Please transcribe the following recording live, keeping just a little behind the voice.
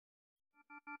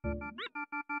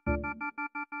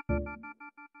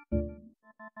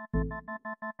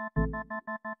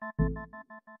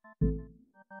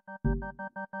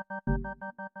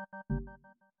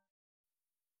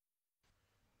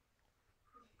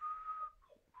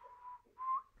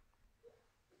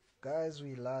Guys,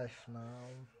 we live now.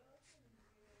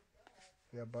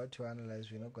 We're about to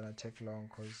analyze. We're not gonna take long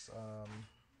because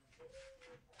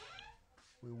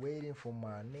we're waiting for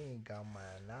my nigga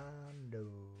Manando.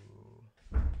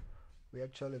 I'm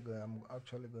actually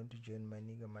going to join my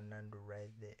nigga Manando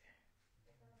right there,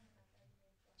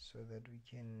 so that we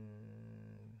can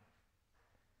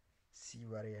see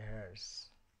what he has.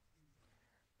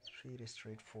 It's pretty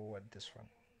straightforward, this one.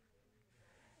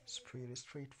 It's pretty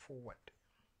straightforward.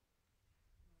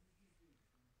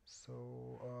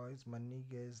 So it's my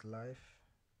nigga is live.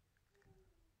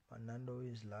 Manando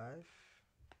is live.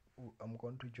 I'm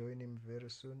going to join him very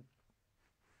soon.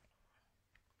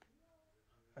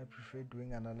 I prefer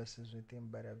doing analysis with him,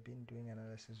 but I've been doing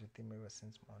analysis with him ever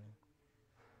since morning.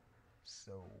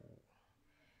 So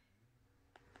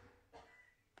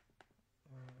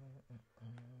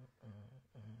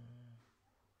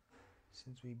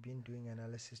since we've been doing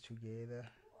analysis together,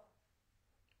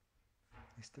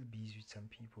 I'm still busy with some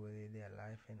people, their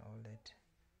life and all that,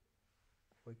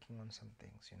 working on some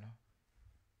things, you know.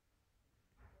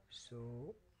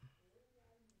 So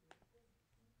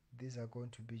these are going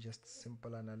to be just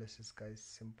simple analysis, guys.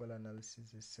 Simple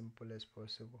analysis, as simple as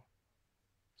possible,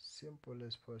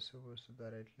 so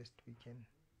that at least we can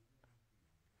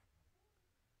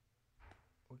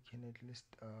at least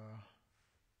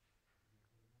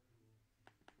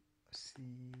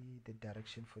see the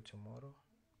direction for tomorrow.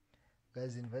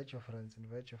 Guys, invite your friends,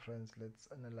 let's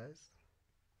analyze,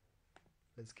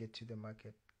 let's get to the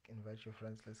market. Invite your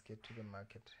friends, let's get to the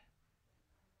market.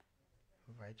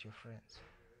 Invite your friends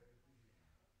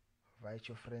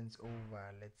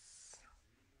over. Let's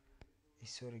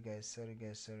sorry guys, sorry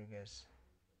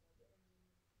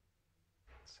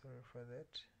for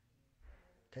that,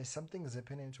 guys. Something is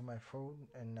happening to my phone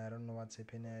and I don't know what's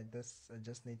happening. I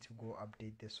just need to go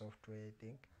update the software, I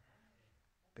think,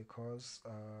 because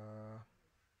it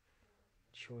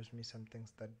shows me some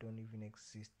things that don't even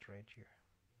exist right here.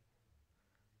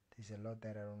 There's a lot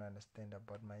that I don't understand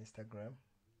about my Instagram.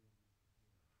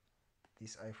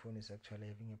 This iPhone is actually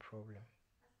having a problem.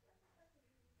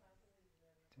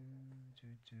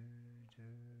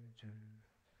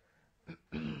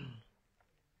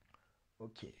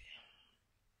 Okay.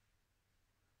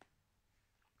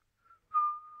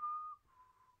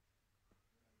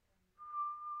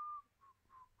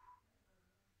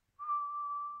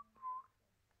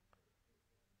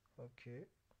 Okay.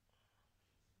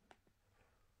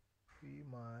 We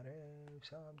might have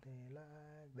something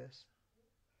like this.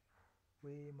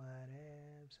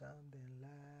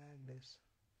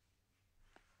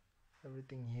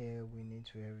 Everything here we need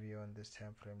to have here on this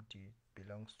time frame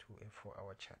belongs to a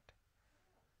 4-hour chart.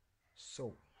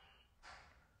 So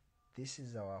this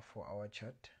is our 4-hour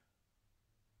chart.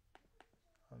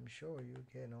 I'm sure you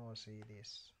can all see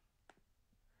this.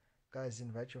 Guys,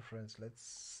 invite your friends. Let's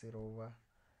sit over.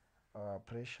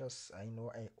 Precious, I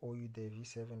know I owe you the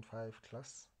V75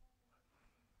 class.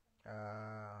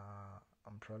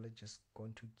 I'm probably just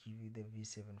going to give you the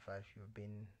V75. You've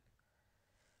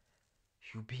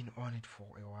been on it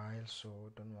for a while,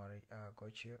 so don't worry.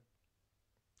 Got you.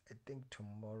 I think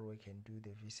tomorrow we can do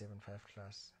the V75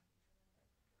 class.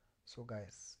 So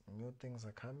guys, new things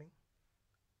are coming.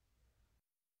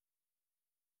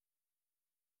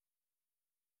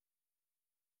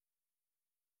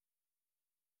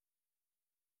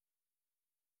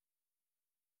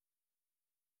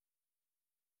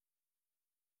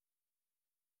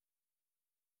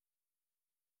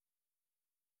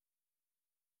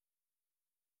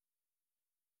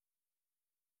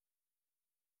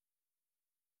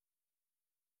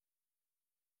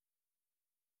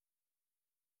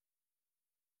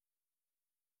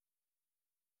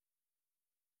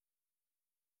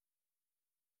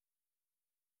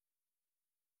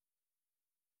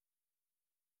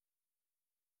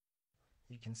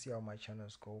 You can see how my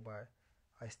channels go by.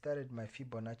 I started my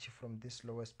Fibonacci from this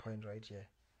lowest point right here,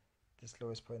 this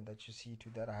lowest point that you see, to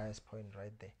that highest point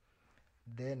right there.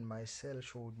 Then my sell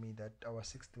showed me that I was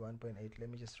 61.8. Let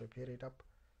me just repeat it up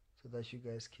so that you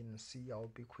guys can see. I'll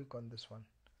be quick on this one.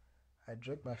 I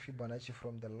dragged my Fibonacci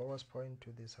from the lowest point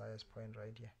to this highest point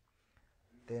right here.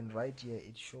 Then right here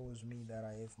it shows me that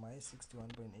I have my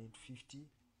 61.850.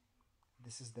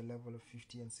 This is the level of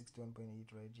 50 and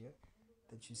 61.8 right here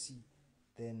that you see.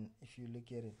 Then if you look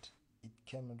at it, it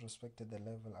came and respected the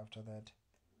level. After that,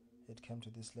 it came to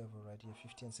this level right here,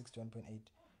 50 and 61.8.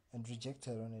 and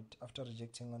rejected on it. After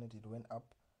rejecting on it, it went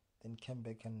up, then came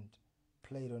back and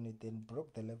played on it, then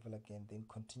broke the level again, then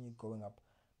continued going up.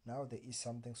 Now there is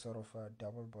something sort of a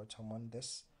double bottom on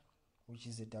this, which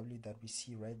is the W that we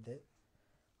see right there.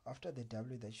 After the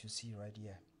W that you see right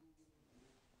here,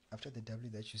 after the W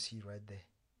that you see right there,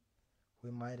 we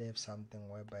might have something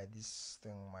whereby this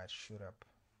thing might shoot up.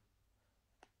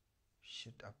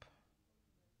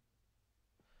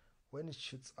 When it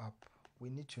shoots up, we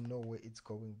need to know where it's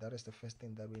going. That is the first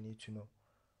thing that we need to know.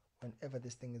 Whenever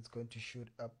this thing is going to shoot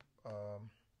up,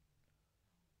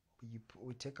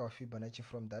 we take our Fibonacci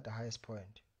from that highest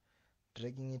point,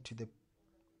 dragging it to the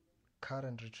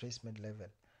current retracement level.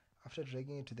 After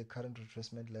dragging it to the current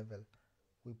retracement level,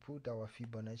 we put our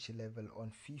Fibonacci level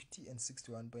on 50 and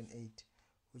 61.8,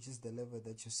 which is the level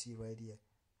that you see right here,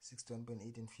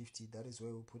 61.8 and 50. That is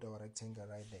where we put our rectangle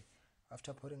right there.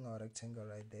 After putting our rectangle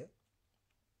right there,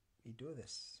 we do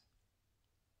this.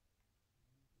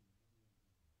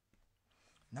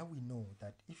 Now we know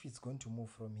that if it's going to move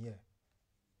from here,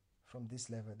 from this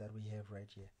level that we have right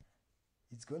here,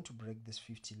 it's going to break this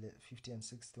 50 and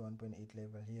 61.8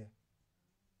 level here,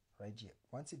 right here.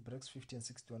 Once it breaks 50 and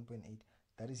 61.8,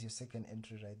 that is your second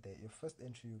entry right there. Your first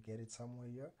entry, you get it somewhere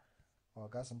here. Well,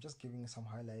 guys, I'm just giving you some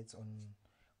highlights on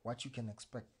what you can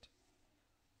expect.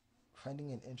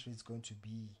 Finding an entry is going to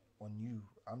be on you.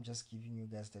 I'm just giving you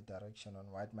guys the direction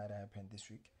on what might happen this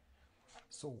week.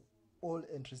 So all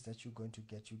entries that you're going to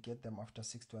get, you get them after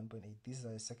 61.8. These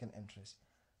are the second entries.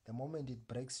 The moment it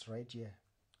breaks right here,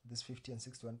 this 50 and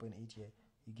 61.8 here,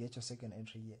 you get your second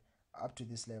entry here up to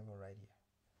this level right here.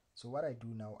 So what I do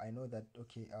now, I know that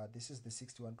okay, this is the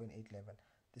 61.8 level.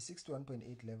 The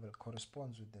 61.8 level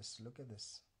corresponds with this. Look at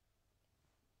this.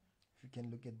 If you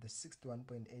can look at the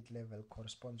 61.8 level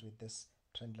corresponds with this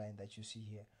trend line that you see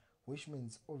here, which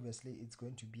means obviously it's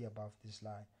going to be above this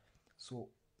line. So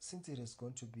since it is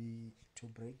going to be to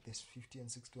break this 50 and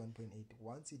 61.8,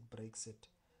 once it breaks it,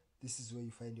 this is where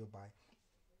you find your buy.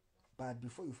 But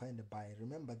before you find a buy,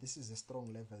 remember this is a strong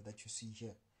level that you see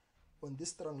here. On this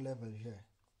strong level here,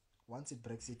 once it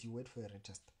breaks it, you wait for a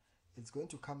retest. It's going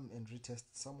to come and retest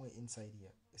somewhere inside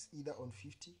here. It's either on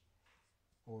 50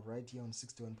 or right here on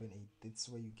 61.8. That's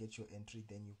where you get your entry,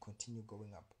 then you continue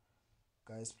going up.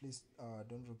 Guys, please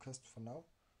don't request for now.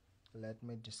 Let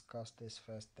me discuss this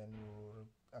first, then we'll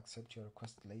accept your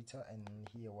request later and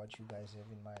hear what you guys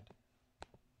have in mind.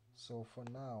 So for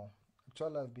now,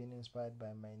 actually I've been inspired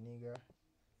by my nigga.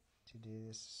 Today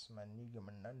this is my nigga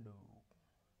Manando.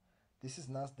 This is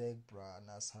Nasdaq, bruh,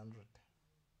 nas100.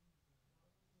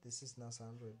 This is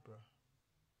nas100, bruh.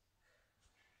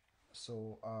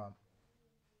 So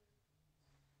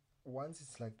once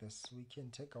it's like this, we can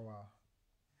take our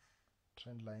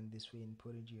trend line this way and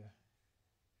put it here,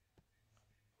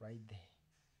 right there.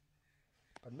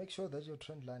 But make sure that your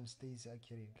trend line stays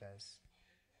accurate, guys.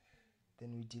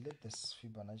 Then we delete this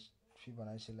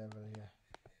Fibonacci level here.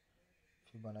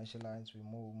 Fibonacci lines, we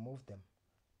move them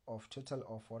off, total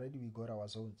off. Already we got our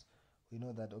zones. We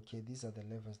know that okay, these are the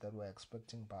levels that we're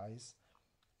expecting buys.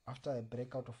 After a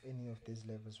breakout of any of these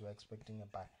levels, we're expecting a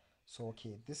buy. So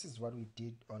okay, this is what we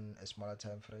did on a smaller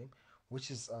time frame,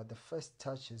 which is the first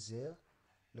touch is here.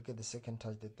 Look at the second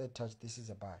touch, the third touch. This is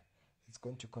a buy. It's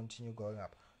going to continue going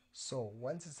up. So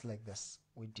once it's like this,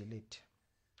 we delete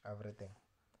everything.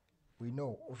 We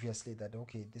know obviously that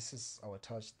okay, this is our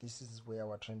touch, this is where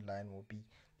our trend line will be,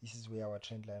 this is where our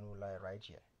trend line will lie, right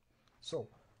here. So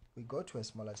we go to a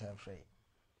smaller time frame,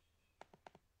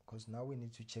 because now we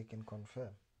need to check and confirm.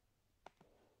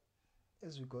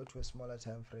 As we go to a smaller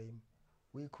time frame,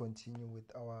 we continue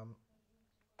with our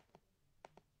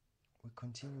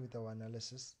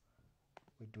analysis.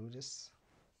 We do this,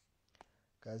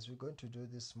 guys. We're going to do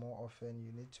this more often.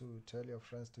 You need to tell your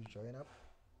friends to join up.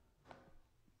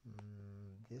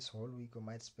 This whole week we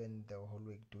might spend the whole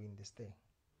week doing this thing,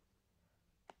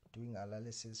 doing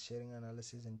analysis, sharing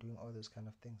analysis, and doing all those kind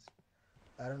of things.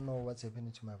 I don't know what's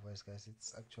happening to my voice, guys.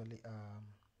 It's actually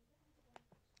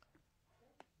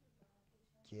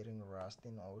getting rusty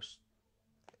and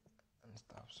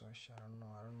stuff. So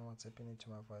I don't know what's happening to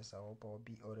my voice. I hope I'll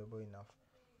be audible enough.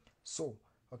 So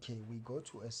okay, we go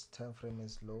to a time frame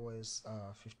as low as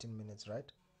 15 minutes, right?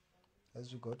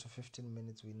 As we go to 15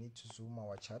 minutes, we need to zoom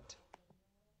our chart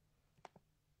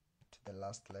to the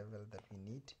last level that we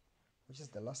need, which is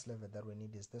the last level that we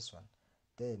need is this one.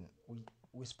 Then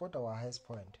we spot our highest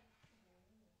point,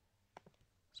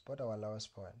 spot our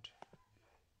lowest point.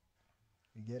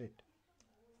 You get it?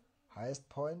 Highest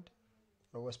point,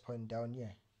 lowest point down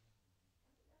here.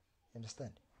 You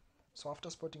understand? So after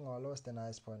spotting our lowest and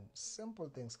highest point, simple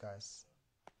things, guys.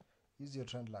 Use your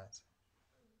trend lines.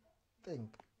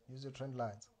 Think Use your trend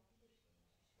lines.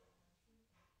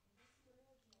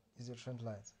 Use your trend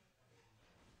lines.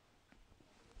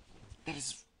 That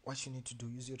is what you need to do.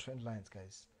 Use your trend lines,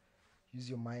 guys. Use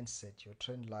your mindset. Your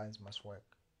trend lines must work.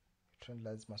 Your trend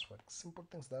lines must work. Simple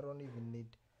things that don't even need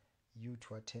you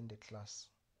to attend a class.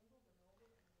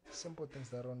 Simple things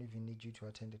that don't even need you to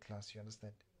attend a class. You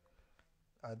understand?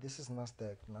 This is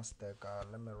Nasdaq.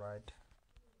 Let me write.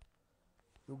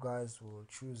 You guys will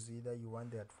choose either you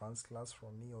want the advanced class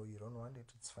from me or you don't want it.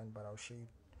 It's fine, but I'll share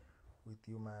with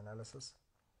you my analysis.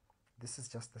 This is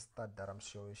just the start that I'm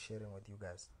sharing with you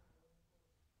guys.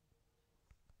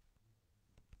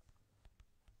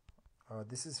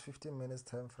 This is 15 minutes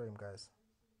time frame, guys.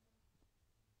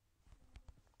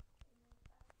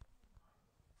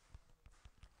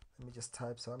 Let me just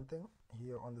type something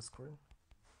here on the screen.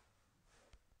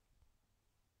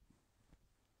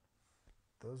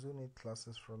 Those who need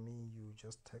classes from me, you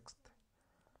just text.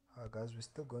 Guys, we're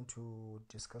still going to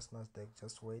discuss Nasdaq.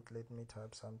 Just wait, let me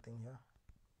type something here.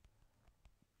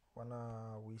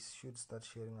 We should start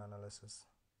sharing analysis.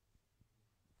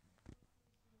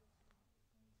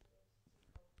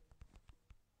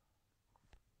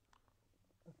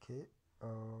 Okay.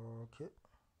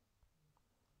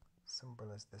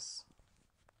 Simple as this.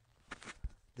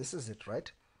 This is it,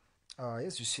 right?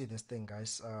 As you see this thing,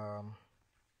 guys,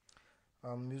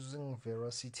 I'm using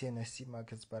Veracity and IC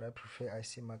markets, but I prefer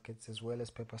IC markets as well as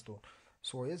Pepperstone.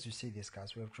 So as you see this,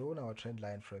 guys, we have drawn our trend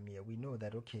line from here. We know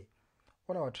that, okay,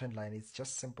 on our trend line, it's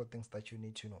just simple things that you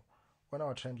need to know. On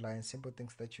our trend line, simple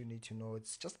things that you need to know.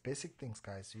 It's just basic things,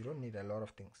 guys. You don't need a lot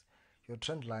of things. Your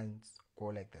trend lines go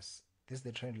like this. This is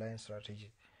the trend line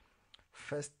strategy.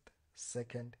 First,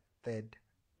 second, third,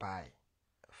 buy.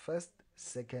 First,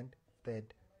 second,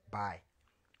 third, buy.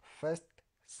 First,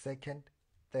 second,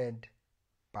 third,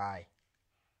 buy.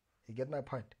 You get my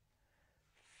point?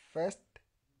 First,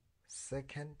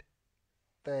 second,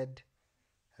 third,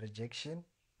 rejection.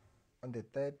 On the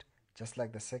third, just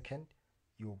like the second,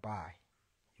 you buy.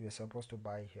 You are supposed to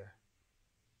buy here.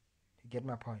 You get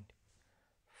my point?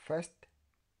 First,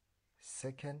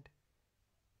 second,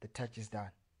 the touch is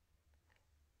done.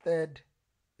 Third,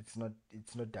 it's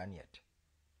not done yet.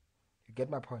 You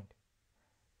get my point?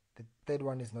 The third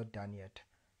one is not done yet.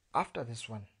 After this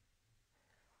one,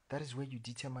 that is where you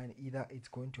determine either it's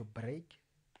going to break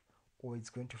or it's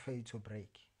going to fail to break.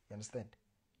 You understand?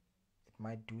 It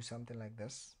might do something like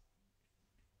this.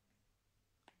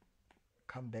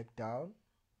 Come back down.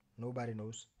 Nobody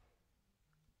knows.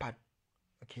 But,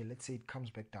 okay, let's say it comes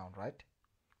back down, right?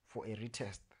 For a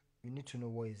retest. You need to know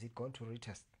where is it going to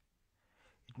retest.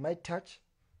 It might touch.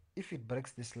 If it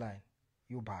breaks this line,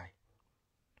 you buy.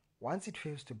 Once it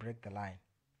fails to break the line,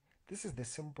 this is the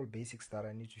simple basics that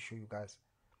I need to show you guys.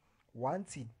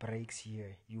 Once it breaks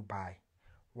here, you buy.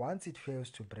 Once it fails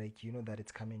to break, you know that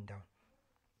it's coming down.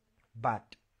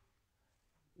 But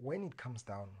when it comes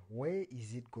down, where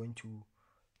is it going to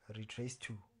retrace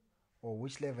to? Or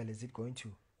which level is it going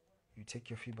to? You take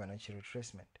your Fibonacci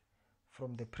retracement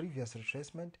from the previous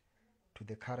retracement to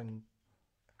the current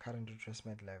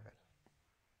retracement level.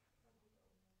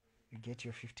 You get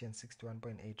your 50 and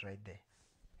 61.8 right there.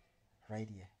 Right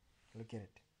here. Look at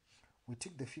it. We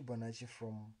took the Fibonacci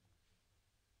from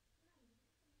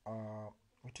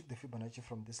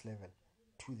this level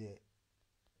to the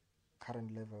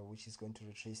current level, which is going to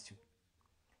retrace to.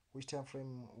 Which time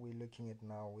frame we're looking at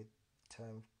now with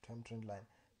time trend line?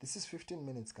 This is 15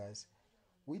 minutes, guys.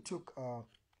 We took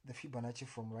the Fibonacci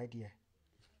from right here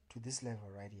to this level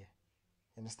right here.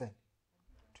 You understand?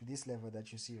 To this level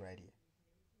that you see right here.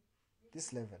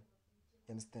 This level.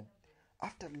 You understand?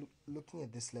 After looking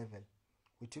at this level,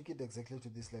 we took it exactly to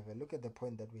this level. Look at the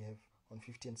point that we have on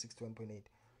 50 and 61.8,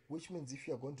 which means if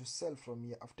you are going to sell from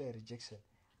here after a rejection,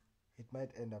 it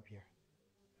might end up here.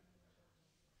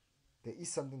 There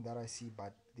is something that I see,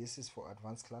 but this is for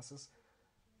advanced classes,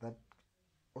 that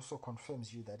also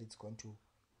confirms you that it's going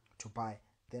to buy.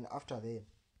 Then after that,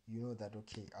 you know that,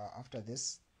 okay, after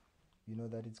this, you know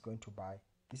that it's going to buy.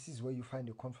 This is where you find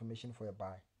a confirmation for a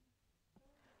buy.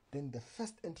 Then the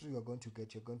first entry you're going to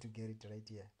get it right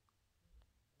here.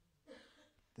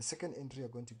 The second entry you're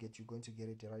going to get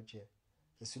it right here,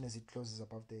 as soon as it closes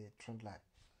above the trend line.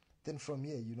 Then from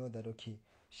here, you know that, okay,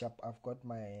 sharp, I've got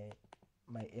my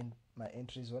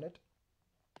entries on it.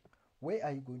 Where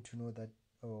are you going to know that,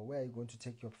 or where are you going to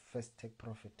take your first take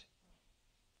profit?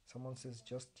 Someone says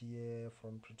just here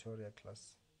from Pretoria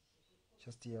class.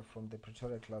 Just here from the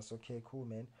Pretoria class. Okay, cool,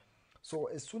 man. So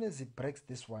as soon as it breaks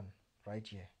this one right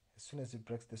here,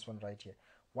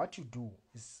 what you do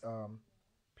is,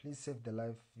 please save the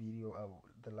live video,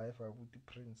 the live with the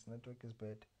Prince network is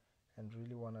bad. and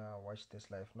really want to watch this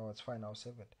live. No, it's fine, I'll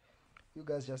save it. You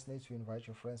guys just need to invite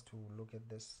your friends to look at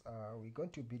this. We're going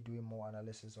to be doing more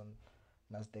analysis on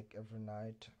Nasdaq every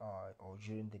night or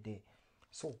during the day.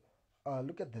 So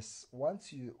look at this.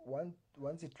 Once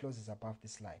it closes above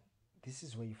this line, this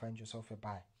is where you find yourself a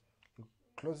buy. You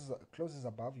closes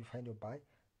above, you find your buy,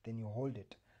 then you hold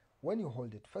it. When you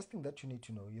hold it, first thing that you need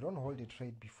to know, you don't hold a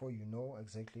trade before you know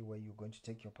exactly where you're going to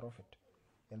take your profit.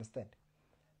 You understand?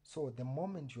 So the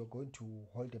moment you're going to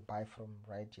hold a buy from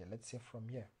right here, let's say from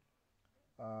here,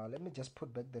 let me just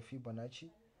put back the Fibonacci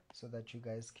so that you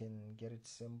guys can get it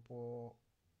simple.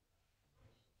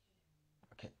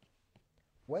 Okay,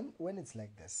 when it's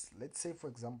like this, let's say for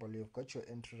example you've got your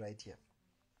entry right here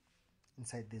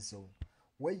inside this zone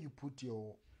where you put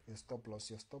your stop loss.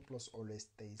 Your stop loss always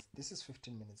stays, this is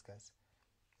 15 minutes guys,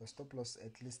 your stop loss,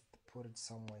 at least put it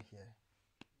somewhere here.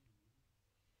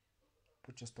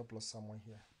 Put your stop loss somewhere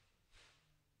here,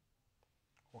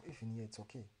 or even here, it's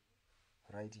okay.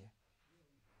 Right here,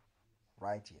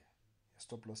 right here, your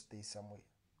stop loss stays somewhere.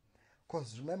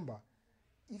 Because remember,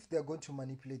 if they're going to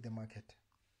manipulate the market,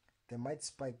 they might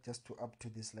spike just to up to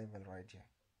this level right here.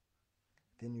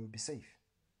 Then you'll be safe.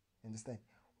 Understand?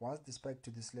 Once they spike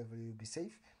to this level, you'll be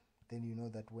safe. Then you know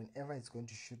that whenever it's going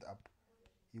to shoot up,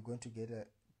 you're going to get a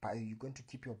buy. You're going to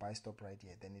keep your buy stop right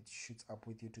here. Then it shoots up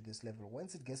with you to this level.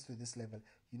 Once it gets to this level,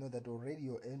 you know that already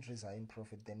your entries are in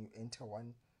profit. Then you enter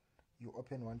one. You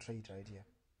open one trade right here.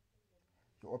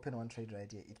 You open one trade right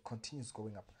here. It continues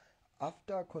going up.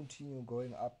 After continue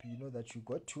going up, you know that you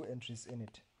got two entries in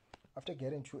it. After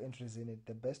getting two entries in it,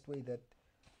 the best way that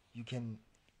you can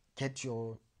get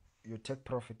your take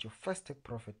profit, your first take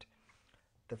profit,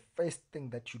 the first thing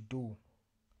that you do,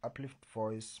 uplift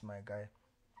voice, my guy.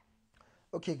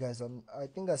 Okay guys, I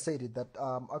think I said it that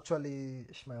actually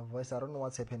my voice, I don't know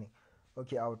what's happening.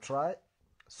 Okay, I'll try.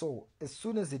 So as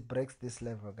soon as it breaks this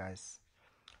level guys,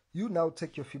 you now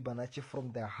take your Fibonacci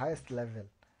from the highest level,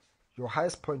 your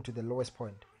highest point to the lowest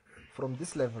point, from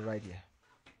this level right here.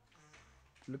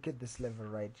 Look at this level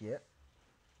right here.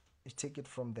 You take it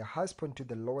from the highest point to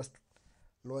the lowest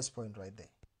point right there,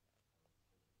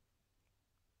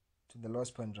 to the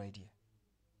lowest point right here.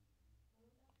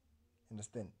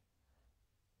 Understand?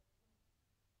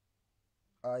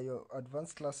 Your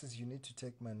advanced classes, you need to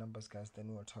take my numbers guys,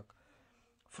 then we'll talk.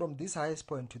 From this highest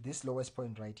point to this lowest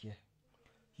point right here,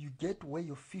 you get where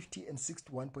your 50 and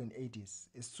 61.8 is.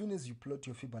 As soon as you plot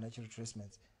your Fibonacci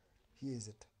retracements, here is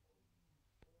it.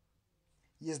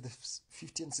 Here's the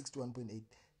 50 and 61.8.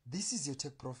 This is your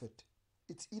take profit.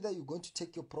 It's either you're going to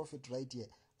take your profit right here.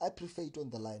 I prefer it on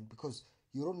the line because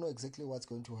you don't know exactly what's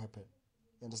going to happen.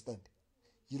 You understand?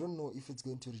 You don't know if it's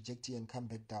going to reject you and come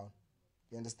back down.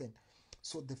 You understand?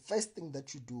 So the first thing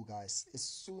that you do guys, as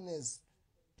soon as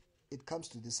it comes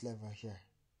to this level here,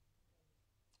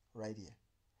 right here,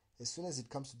 as soon as it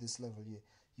comes to this level here,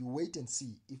 you wait and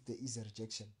see if there is a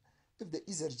rejection. If there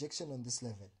is a rejection on this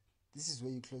level, this is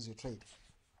where you close your trade.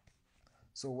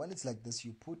 So when it's like this,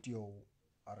 you put your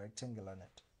rectangle on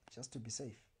it just to be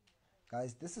safe.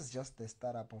 Guys, this is just the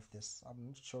startup of this. I'm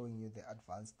not showing you the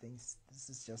advanced things. This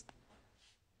is just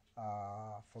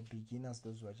for beginners,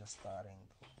 those who are just starting.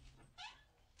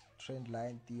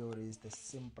 Trendline theory is the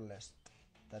simplest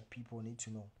that people need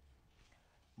to know.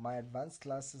 My advanced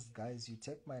classes, guys, you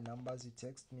take my numbers, you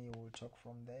text me, we'll talk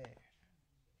from there.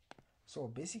 So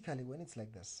basically when it's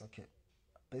like this, okay,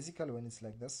 basically when it's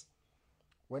like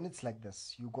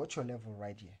this, you got your level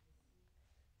right here.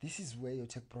 This is where your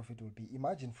take profit will be.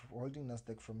 Imagine holding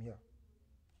Nasdaq from here,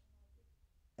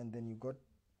 and then you got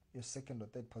your second or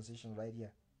third position right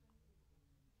here.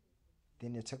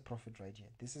 Then your take profit right here.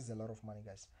 This is a lot of money,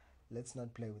 guys. Let's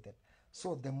not play with it.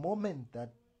 So the moment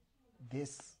that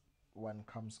this one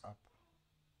comes up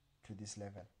to this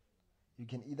level, you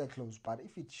can either close, but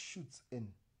if it shoots in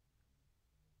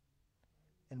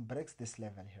and breaks this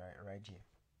level here, right here,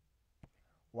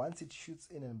 once it shoots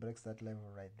in and breaks that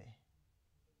level right there,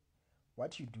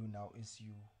 what you do now is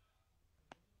you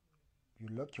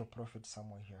lock your profit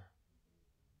somewhere here.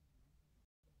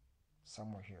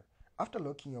 After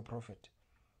locking your profit,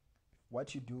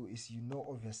 what you do is, you know,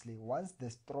 obviously once the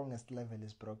strongest level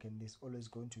is broken, there's always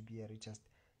going to be a retest.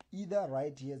 Either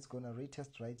right here, it's going to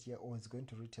retest right here, or it's going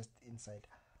to retest inside.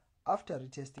 After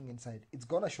retesting inside, it's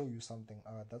going to show you something.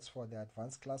 That's for the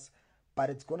advanced class, but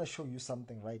it's going to show you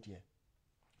something right here.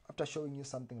 After showing you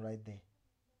something right there,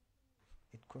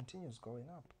 it continues going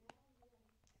up.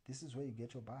 This is where you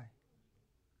get your buy,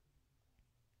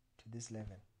 to this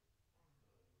level.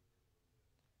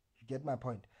 You get my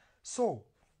point? So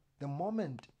the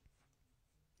moment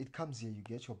it comes here, you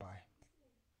get your buy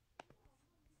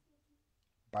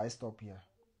stop here.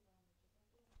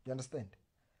 You understand?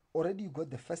 Already you got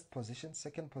the first position,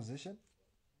 second position,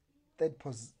 third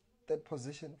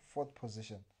position, fourth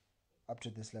position up to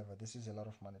this level. This is a lot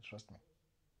of money, trust me.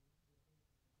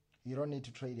 You don't need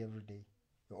to trade every day.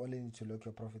 You only need to lock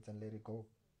your profits and let it go.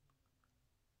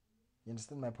 You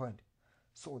understand my point?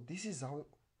 So this is how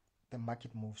the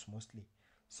market moves mostly.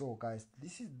 So guys,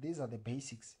 these are the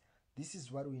basics. This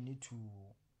is what we need to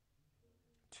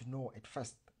know at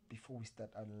first before we start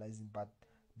analyzing. But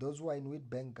those who are in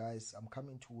Witbank, guys, I'm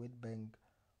coming to Witbank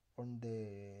on the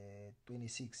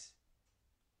 26th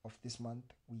of this month.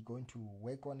 We're going to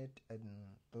work on it, and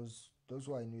those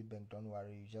who are in Witbank, don't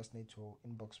worry, you just need to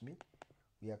inbox me.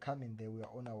 We are coming there. We are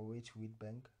on our way to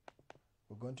Witbank.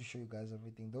 We're going to show you guys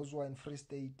everything. Those who are in Free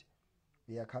State,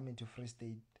 we are coming to Free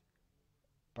State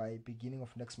by beginning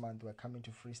of next month. We're coming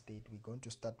to Free State. We're going to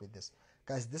start with this,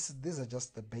 guys. These are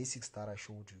just the basics that I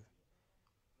showed you.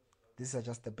 These are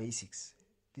just the basics.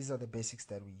 These are the basics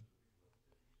that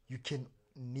you can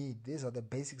need. These are the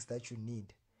basics that you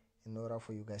need in order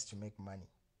for you guys to make money.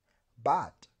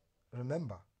 But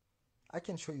remember, I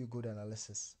can show you good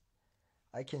analysis.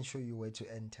 I can show you where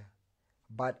to enter,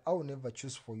 but I will never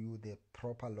choose for you the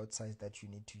proper lot size that you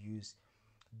need to use.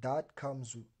 That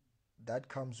comes with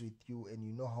you, and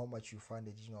you know how much you fund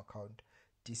in your account.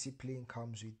 Discipline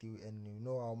comes with you, and you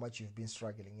know how much you've been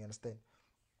struggling. You understand?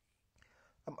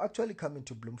 I'm actually coming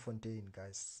to Bloemfontein,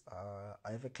 guys.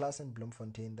 I have a class in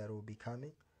Bloemfontein that will be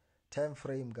coming. Time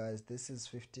frame, guys, this is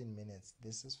 15 minutes.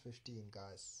 This is 15,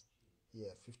 guys. Yeah,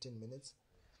 15 minutes.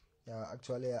 Yeah,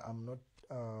 actually I'm not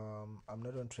on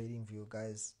TradingView,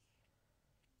 guys.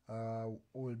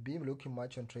 We'll be looking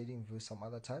much on TradingView some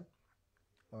other time.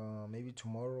 Maybe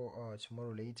tomorrow or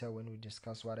tomorrow later, when we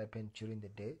discuss what happened during the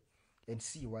day and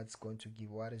see what is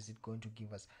it going to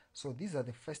give us. So these are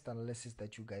the first analysis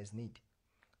that you guys need.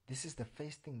 This is the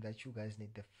first thing that you guys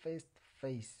need, the first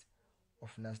phase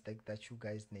of Nasdaq that you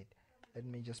guys need. Let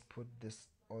me just put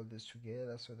all this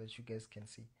together so that you guys can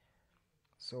see.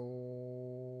 So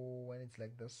when it's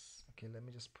like this, okay, let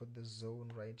me just put the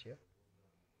zone right here.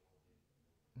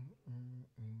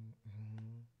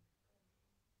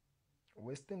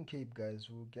 Western Cape, guys,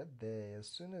 will get there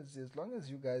as long as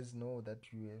you guys know that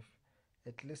you have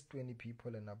at least 20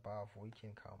 people and above, we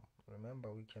can come.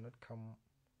 Remember, we cannot come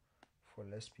for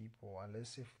less people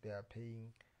unless if they are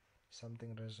paying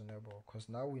something reasonable, because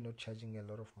now we're not charging a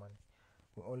lot of money.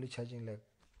 We're only charging, like,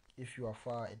 if you are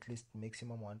far, at least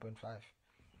maximum 1.5.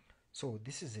 So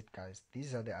this is it, guys.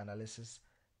 These are the analysis.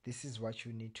 This is what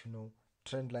you need to know.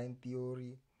 Trendline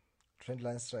theory,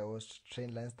 trendline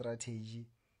strategy.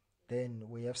 Then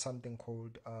we have something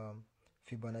called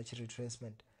Fibonacci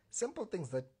Retracement. Simple things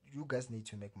that you guys need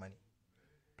to make money.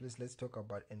 Please, let's talk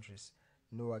about entries.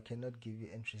 No, I cannot give you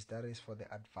entries. That is for the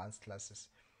advanced classes.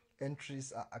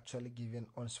 Entries are actually given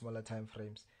on smaller time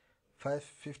frames.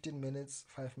 15 minutes,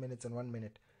 5 minutes, and 1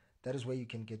 minute. That is where you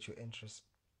can get your entries.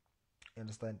 You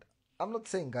understand? I'm not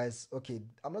saying, guys, okay,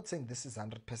 I'm not saying this is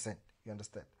 100%. You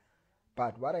understand?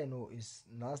 But what I know is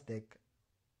Nasdaq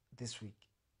this week,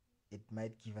 it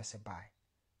might give us a buy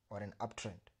or an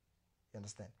uptrend. You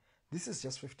understand? This is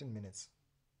just 15 minutes.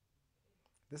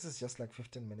 This is just like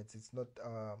 15 minutes. It's not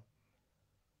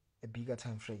a bigger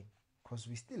time frame, because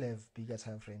we still have bigger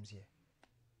time frames here.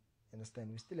 You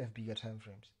understand? We still have bigger time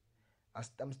frames.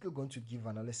 I'm still going to give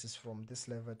analysis from this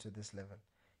level to this level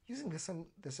using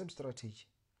the same strategy.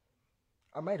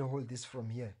 I might hold this from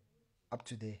here up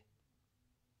to there,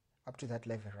 up to that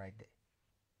level right there.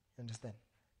 You understand?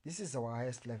 This is our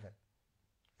highest level,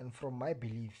 and from my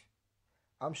belief,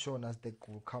 I'm sure Nasdaq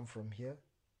will come from here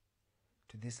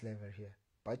to this level here.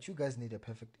 But you guys need a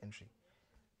perfect entry.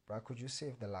 Bruh, could you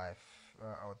save the life?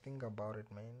 I'll think about it,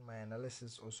 man. My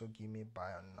analysis also give me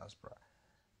buy on Nas, bruh.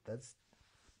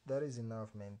 That is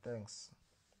enough, man. Thanks.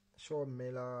 Sure,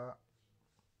 Mela.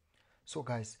 So,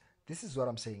 guys, this is what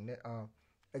I'm saying.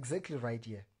 Exactly right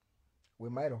here. We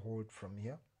might hold from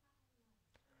here.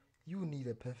 You need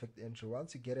a perfect entry.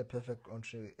 Once you get a perfect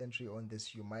entry on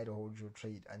this, you might hold your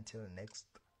trade until next.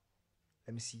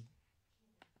 Let me see.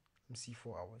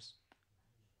 4 hours.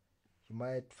 You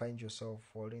might find yourself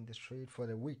holding this trade for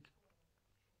the week.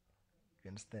 You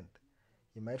understand?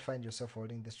 You might find yourself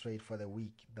holding this trade for the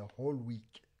week, the whole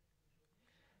week.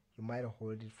 You might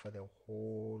hold it for the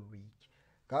whole week.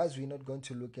 Guys, we're not going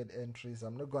to look at entries.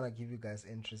 I'm not going to give you guys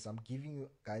entries. I'm giving you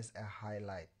guys a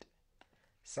highlight.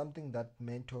 Something that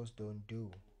mentors don't do.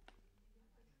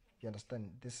 You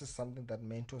understand? This is something that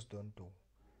mentors don't do.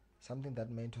 Something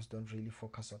that mentors don't really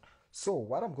focus on. So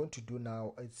what I'm going to do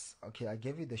now is, okay, I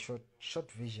gave you the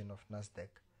short vision of Nasdaq,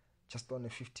 just on a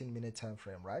 15-minute time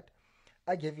frame, right?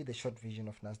 I gave you the short version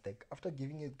of Nasdaq. After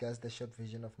giving you guys the short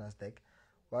version of Nasdaq,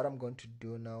 what I'm going to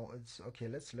do now is, okay,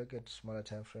 let's look at smaller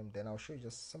time frame, then I'll show you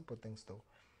just simple things though.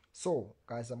 So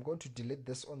guys, I'm going to delete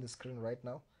this on the screen right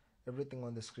now. Everything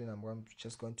on the screen,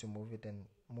 just going to move it and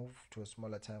move to a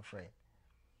smaller time frame.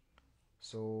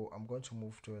 So I'm going to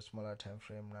move to a smaller time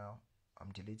frame now.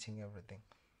 I'm deleting everything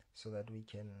so that we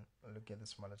can look at the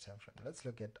smaller time frame. Let's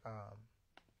look at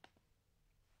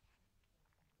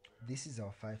this is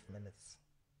our 5 minutes.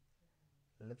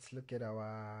 Let's look at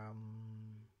our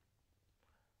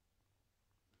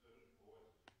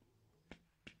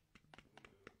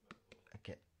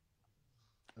okay,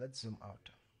 let's zoom out.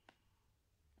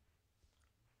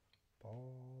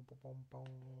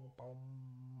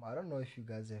 I don't know if you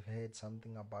guys have heard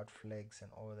something about flags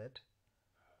and all that,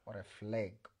 or a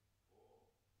flag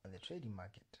on the trading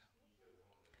market.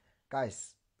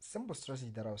 Guys, simple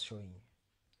strategy that I was showing you.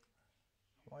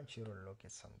 I want you to look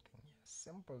at something.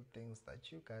 Simple things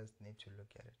that you guys need to look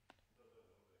at it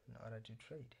in order to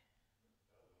trade.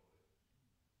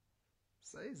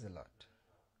 Says a lot.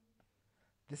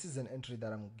 This is an entry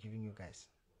that I'm giving you guys.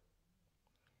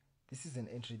 This is an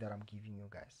entry that I'm giving you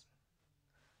guys.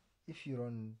 If you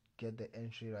don't get the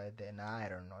entry right, then I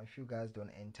don't know. If you guys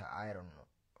don't enter, I don't know.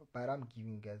 But I'm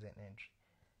giving you guys an entry.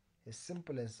 As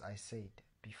simple as I said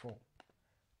before.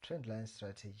 Trendline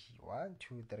strategy. 1,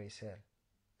 2, 3 sell.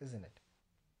 Isn't it?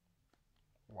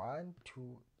 1,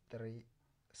 2, 3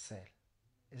 sell.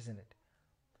 Isn't it?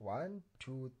 1,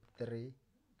 2, 3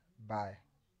 buy.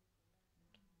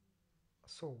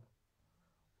 So,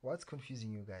 what's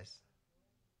confusing you guys?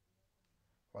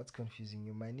 What's confusing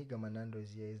you? My nigga Manando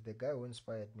is here. Is the guy who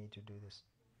inspired me to do this.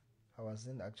 I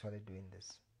wasn't actually doing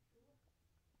this.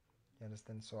 You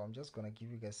understand? So I'm just gonna give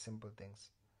you guys simple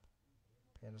things.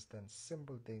 You understand?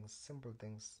 Simple things, simple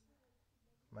things.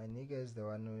 My nigga is the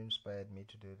one who inspired me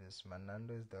to do this.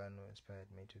 Manando is the one who inspired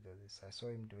me to do this. I saw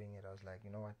him doing it. I was like,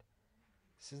 you know what?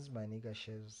 Since my nigga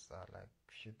shares like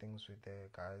few things with the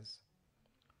guys,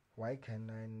 why can't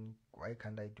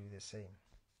I do the same?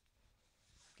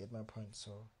 Get my point?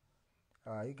 So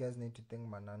you guys need to thank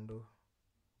Manando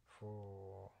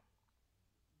for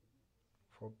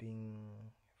being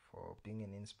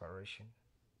an inspiration.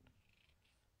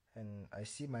 And I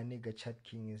see my nigga Chat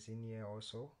King is in here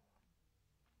also.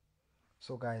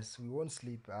 So guys, we won't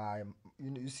sleep.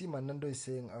 You see Manando is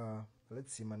saying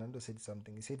let's see, Manando said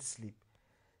something. He said sleep.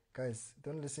 Guys,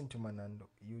 don't listen to Manando.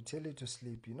 You tell it to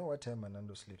sleep. You know what time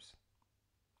Manando sleeps?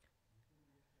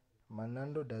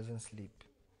 Manando doesn't sleep.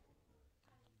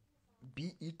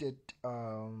 Be it at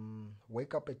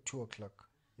wake up at 2 o'clock.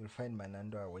 You'll find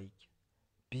Manando awake.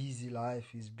 Busy life.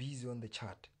 He's busy on the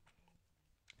chart.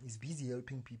 He's busy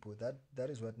helping people. That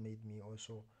is what made me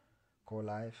also go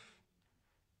live,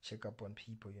 check up on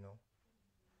people, you know.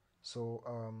 So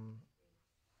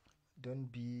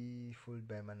don't be fooled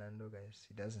by Manando, guys.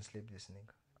 He doesn't sleep, this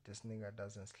nigga. This nigga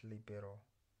doesn't sleep at all.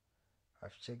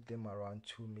 I've checked him around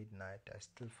 2 midnight. I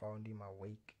still found him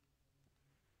awake.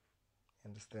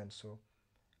 Understand? So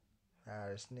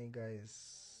this nigga is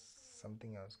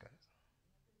something else, guys.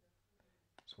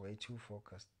 It's way too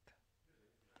focused.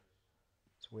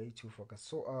 It's way too focused.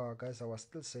 So guys, I was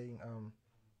still saying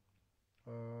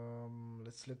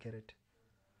let's look at it.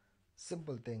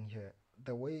 Simple thing here.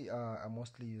 The way I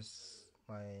mostly use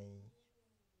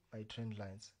my trend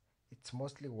lines, it's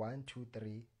mostly 1, 2,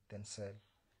 3 then sell,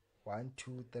 1,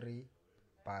 2, 3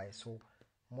 buy. So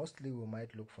mostly we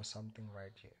might look for something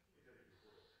right here.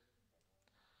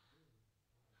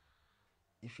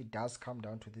 If it does come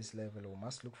down to this level, we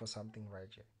must look for something right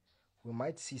here. We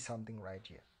might see something right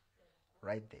here,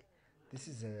 right there. This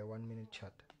is a 1 minute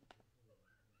chart.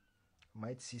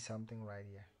 Might see something right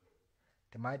here.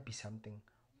 There might be something,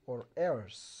 or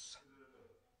else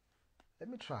let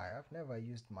me try. I've never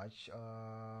used much.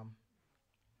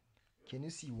 Can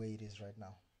you see where it is right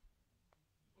now?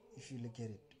 If you look at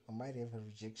it, I might have a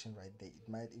rejection right there. It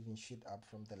might even shoot up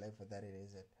from the level that it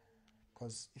is at.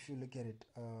 Because if you look at it,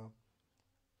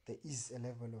 there is a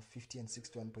level of 50 and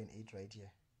 61.8 right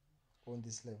here on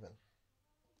this level.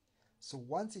 So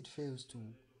once it fails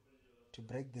to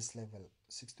break this level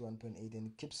 61.8 and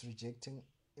it keeps rejecting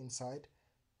inside,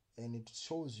 and it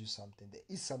shows you something, there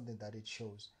is something that it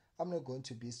shows. I'm not going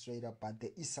to be straight up, but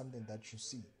there is something that you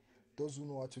see. Those who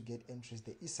know how to get entries,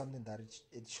 there is something that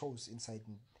it shows inside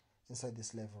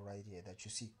this level right here that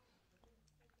you see.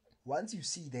 Once you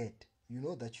see that, you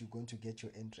know that you're going to get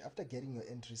your entry. After getting your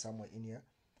entry somewhere in here,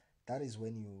 that is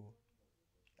when you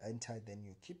enter. Then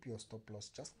you keep your stop loss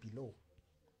just below,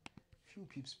 few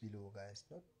pips below, guys,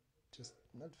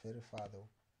 not very far though,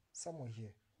 somewhere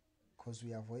here, because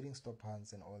we are avoiding stop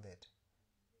hands and all that.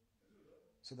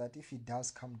 so that if it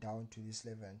does come down to this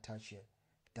level and touch here,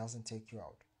 it doesn't take you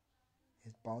out.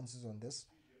 It bounces on this,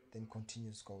 then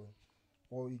continues going.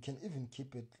 Or you can even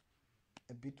keep it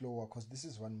a bit lower, because this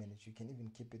is 1 minute. You can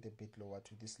even keep it a bit lower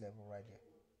to this level right here,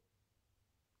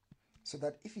 so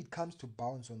that if it comes to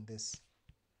bounce on this,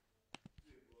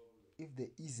 if there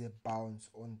is a bounce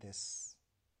on this,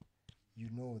 you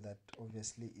know that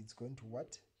obviously it's going to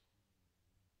what?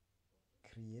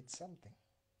 Create something.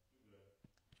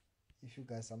 If you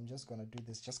guys, I'm just gonna do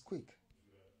this just quick,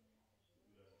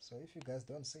 so if you guys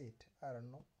don't say it, I don't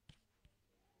know.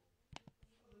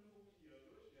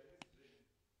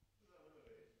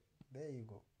 There you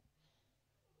go.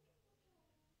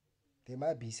 There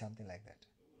might be something like that.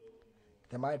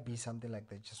 There might be something like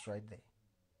that just right there.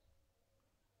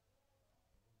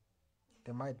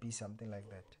 There might be something like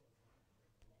that.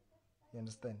 You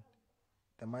understand?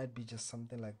 There might be just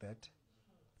something like that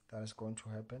that is going to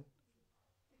happen.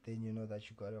 Then you know that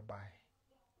you gotta buy.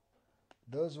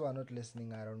 Those who are not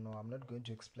listening, I don't know. I'm not going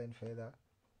to explain further.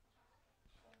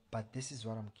 But this is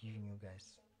what I'm giving you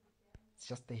guys. It's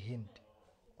just a hint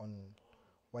on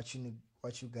what you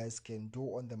guys can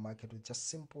do on the market with just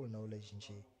simple knowledge.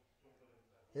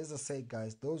 As I say,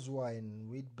 guys, those who are in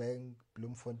Witbank,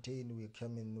 Bloemfontein, we're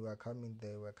coming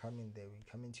there, we're coming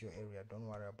to your area. Don't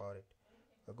worry about it.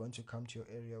 We're going to come to your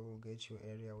area. We'll get your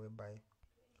area whereby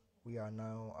we are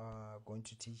now going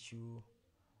to teach you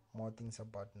more things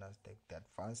about Nasdaq, the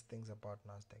advanced things about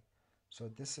Nasdaq. So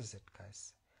this is it,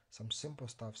 guys. Some simple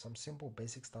stuff, some simple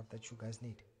basic stuff that you guys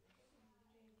need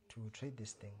to trade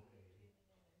this thing.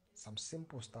 Some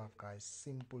simple stuff, guys.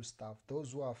 Simple stuff.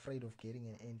 Those who are afraid of getting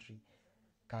an entry,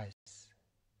 guys,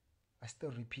 I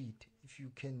still repeat, if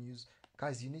you can use,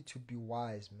 guys, you need to be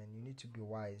wise, man. You need to be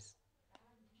wise.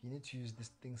 You need to use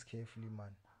these things carefully,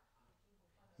 man.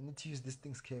 You need to use these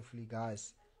things carefully,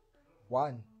 guys.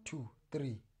 1, 2,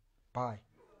 3, buy.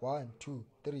 1, 2,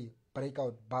 3,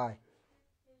 breakout, buy.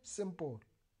 Simple.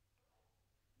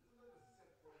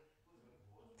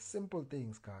 Simple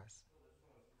things, guys.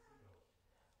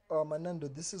 Manando,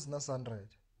 this is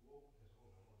nas100.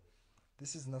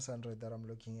 This is nas100 that I'm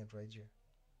looking at right here.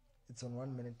 It's on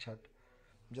 1 minute chart.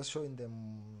 I'm just showing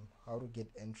them how to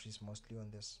get entries mostly on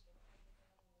this.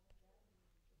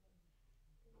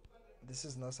 This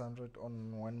is nas100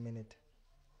 on 1 minute.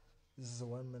 This is a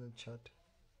 1 minute chart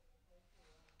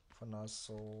for now.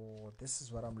 So this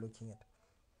is what I'm looking at.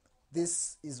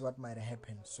 This is what might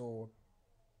happen. So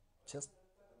just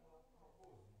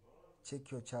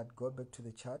check your chart, go back to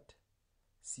the chart,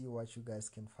 see what you guys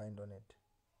can find on it.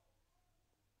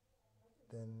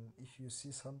 Then if you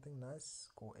see something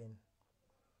nice, go in.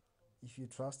 If you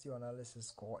trust your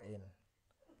analysis, go in.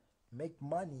 Make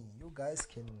money. You guys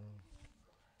can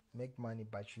make money,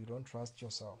 but you don't trust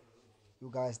yourself.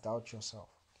 You guys doubt yourself.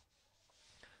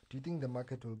 Do you think the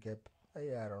market will gap?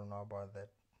 I don't know about that.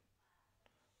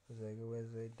 Where's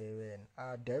Devon?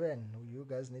 Devon, you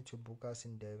guys need to book us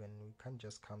in Devon. We can't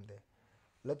just come there.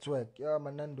 Let's work. Yeah,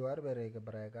 Manando,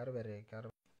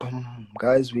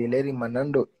 guys, we're letting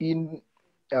Manando in.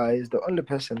 He's the only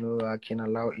person who I can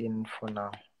allow in for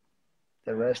now.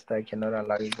 The rest I cannot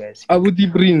allow you guys.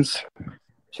 Abuti Prince.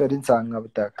 Sure, didn't say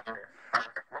abutak.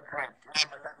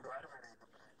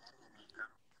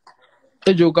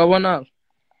 Ejo kawana.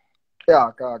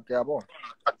 Yeah, kabo.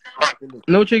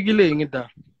 No chekile ngita.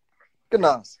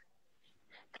 Kenas.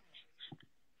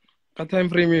 Ka time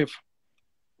frame if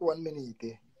 1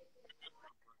 minute.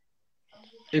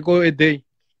 Ego a day.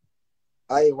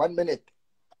 1 minute.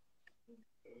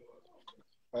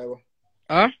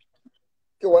 Huh?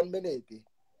 1 minute.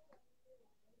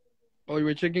 Oh, you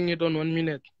were checking it on 1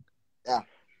 minute. Yeah.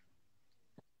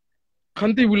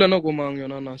 Kanti bula no komang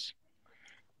yona nas.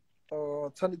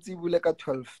 Oh, tshwanetse bule ka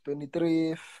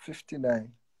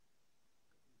 23:59.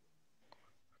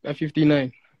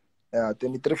 59. Yeah,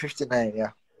 23:59,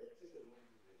 yeah.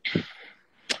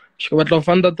 She batla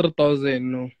funda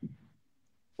 3,000 no.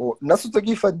 Oh, nasutse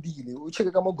ke fandile. O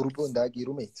check ka mo group on da ke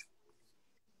roommate.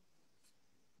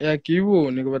 Yeah, ke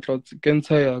bone ke batla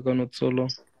kentsha ya ka no tsolo.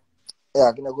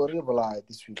 Yeah, ke na go reply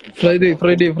this week. Friday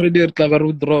re tla ba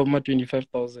withdraw ma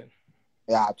 25,000.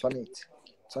 Yeah,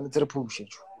 tshwanetse re push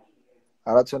it.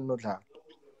 Ara tshwanno tla.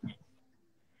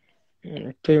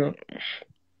 Okay.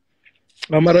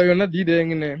 Amara yona di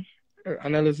deng ne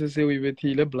analysis e o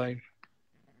ibethile blind.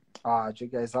 You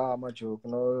guys are much joke.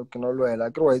 No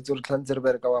lwela. Ke wa itse re tlhantse re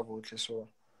bereka wa botle, so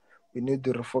we need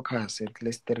to refocus at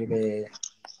least re be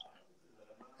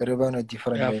on a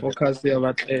different level. Yeah, focus ya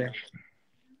batle.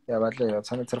 Yeah, batle.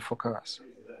 Tshwanetse re focus.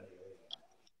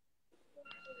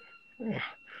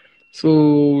 So,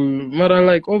 mara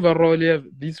like overall, yeah,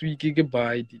 this week you can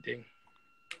buy the thing.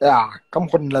 Yeah, come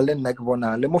on, la len like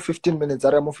bona. Le mo 15 minutes,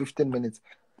 are mo 15 minutes.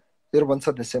 They want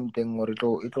the same thing or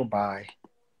it'll buy.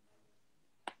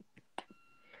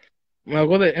 I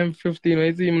got the M15,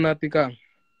 I see him natika.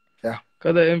 Yeah.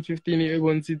 Got the M15, it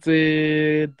wants it's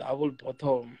a double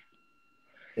bottom.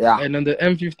 Yeah. And on the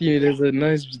M15, it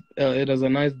has a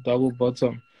nice double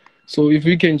bottom. So if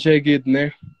we can check it,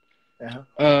 ne?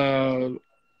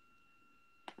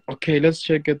 Okay, let's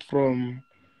check it from.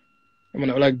 I mean,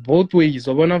 like both ways.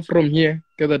 So when I'm from here,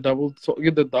 get the double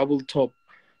top.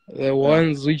 The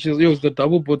ones which is the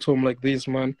double bottom like this,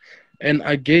 man. And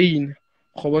again,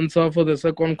 for the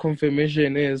second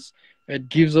confirmation is it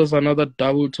gives us another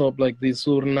double top like this.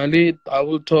 So Renali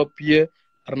double top here,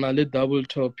 Renali double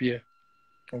top here.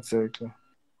 Exactly.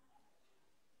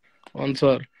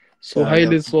 Answer. So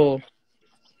highly so.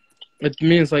 It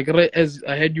means like right as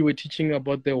I heard you were teaching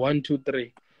about the 1, 2,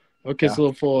 3. Okay,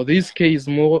 so for this case,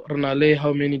 more Renale,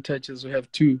 how many touches? We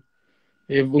have 2.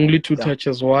 We have only 2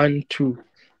 touches. 1, 2.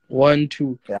 1,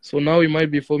 2. Yeah. So now we might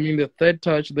be forming the third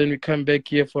touch. Then we come back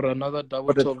here for another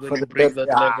double top. Then we break that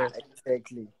level.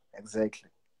 Exactly.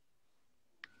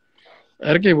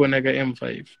 Okay, when I get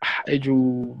M5, I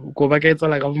do go back at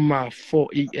like 4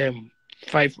 a.m.,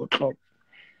 5 o'clock.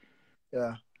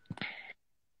 Yeah.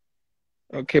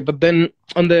 Okay, but then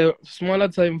on the smaller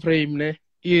time frame, ne,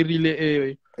 it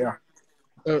really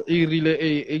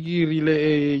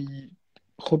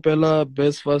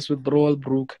best fast withdrawal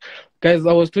broker. Guys,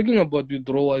 I was talking about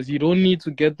withdrawals. You don't need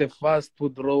to get the fast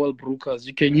withdrawal brokers.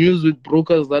 You can use with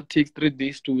brokers that takes 3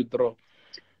 days to withdraw.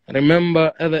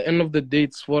 Remember, at the end of the day,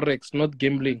 it's Forex, not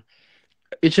gambling.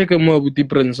 You check more with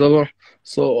difference. So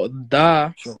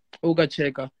Oga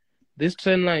checker. This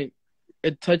trend line,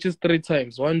 it touches 3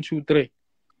 times. 1, 2, 3.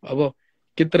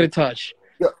 Get 3 touch.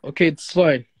 Yeah. Okay, it's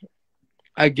fine.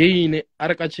 Again,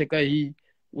 Araka checker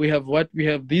we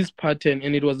have this pattern,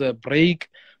 and it was a break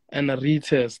and a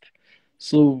retest.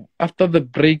 So after the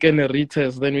break and a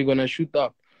retest, then we're gonna shoot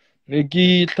up.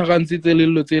 Niki tlhakantshitse le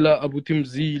lelo tsela abuti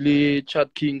mzile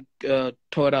chart king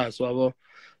Taurus wabo.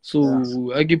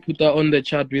 So I can put that on the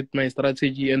chart with my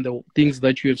strategy and the things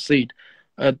that you have said.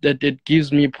 That it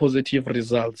gives me positive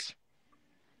results.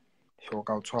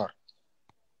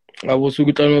 I was so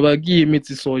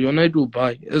you do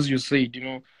buy, as you said, you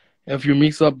know, if you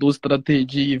mix up those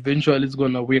strategy, eventually it's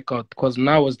gonna work out. Because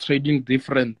now I was trading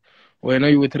different. When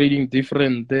you were trading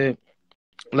different, there,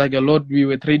 like a lot, we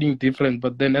were trading different.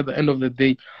 But then at the end of the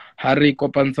day, Harry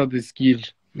Kopansa the skill.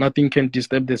 Nothing can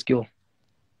disturb the skill.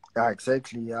 Yeah,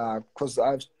 exactly. Yeah, because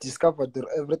I've discovered that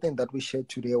everything that we shared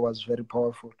today was very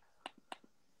powerful.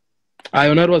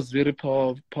 I know it was very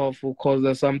powerful because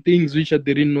there's some things which I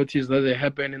didn't notice that they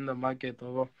happen in the market.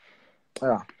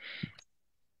 Yeah.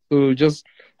 So just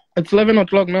it's 11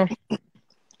 o'clock now.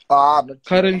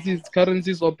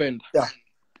 Currencies opened. Yeah.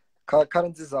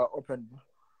 Currencies are open.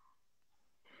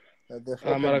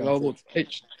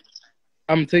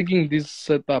 I'm taking this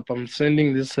setup. I'm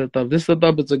sending this setup. This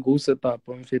setup is a go setup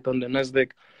on the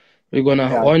Nasdaq. We're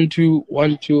gonna 1, 2,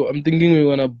 1, 2. I'm thinking we're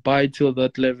gonna buy till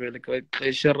that level. Like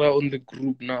I share on the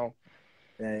group now.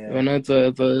 Yeah. You know,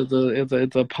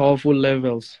 it's a powerful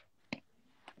levels.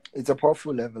 It's a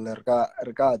powerful level. I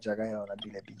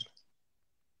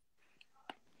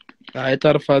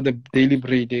thought for the daily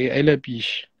bread. I like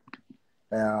fish.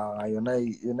 Yeah, you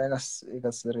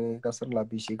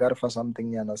got for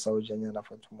something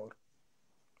for tomorrow.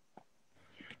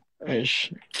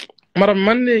 Mara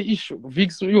Monday issue.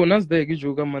 Vix you Nasdaq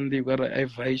issue ka Monday ka I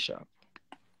buy sharp.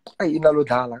 Ay inalo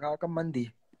dala ka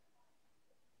Monday.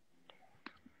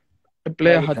 A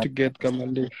player had to get ka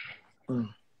Monday.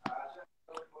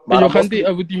 Yo kanti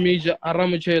abuti major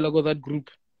aramuchela go that group.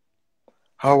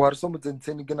 How are some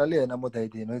tseni ke na le ena mo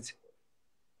daide no itse.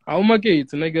 How market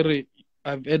nagere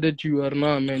I've added you are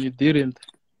now man you didn't.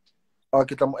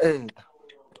 Okay, tamo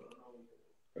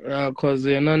cause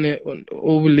nane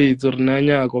overlays or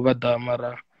nanya go bada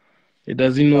mara he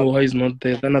doesn't know why he's not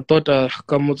there. And I thought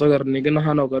kamotsa ka re ne ke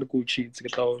nagana ka re go cheats ke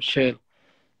tla shell.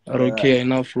 Okay,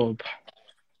 enough flop.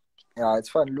 Yeah, it's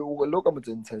fine. Look at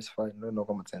it's fine. No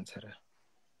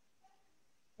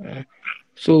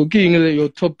So king your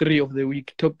top 3 of the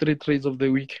week, top 3 trades of the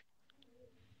week.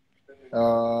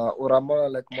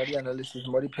 Urama like more analysis,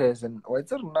 more pairs, and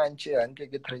what's a 9 chair and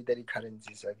get trade the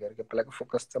currencies. I get like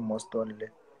focus the most only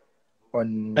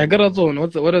on. I got on.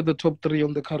 What are the top 3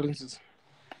 on the currencies?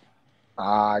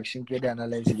 I think get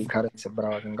analyze the currency,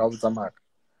 bro. And go with the mark.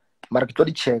 Mark to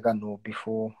the check no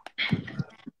before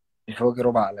get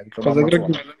like.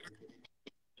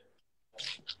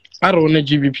 I don't want a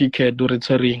GBP CAD do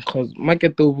returning because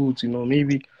market to boots, you know,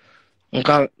 maybe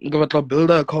I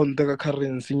build an account the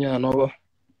currency, you know.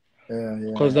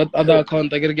 Because that other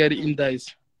account I can get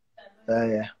indice.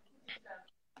 Yeah.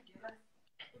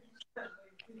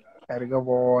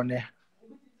 Arigabone.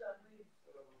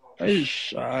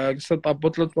 Eish, set up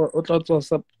what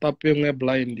set up yung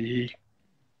blind.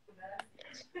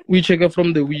 We check it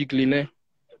from the weekly, ne?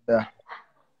 Yeah.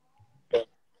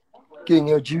 King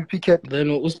your GBP cat.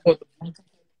 Then spot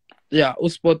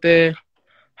the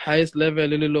highest level,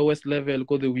 the lowest level,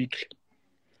 go the weekly.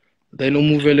 Then we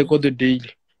move go the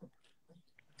daily.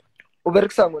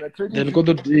 Then go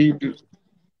to daily.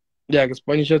 Yeah,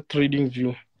 Spanish trading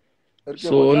view.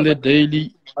 So on the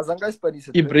daily,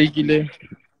 I break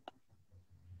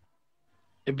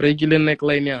it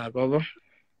neckline ya, cover.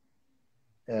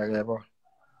 Yeah,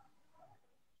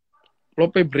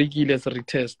 Proper break it as a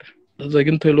retest. That's like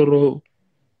in Teloro,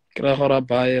 Krahora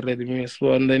buy ready me.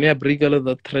 So and then I break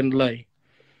the trend line.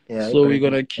 So we're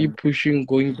gonna keep pushing,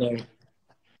 going down.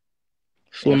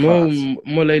 So no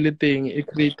more likely thing, it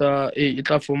create a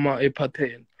form a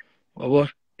pattern.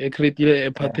 It create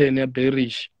a pattern a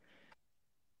bearish.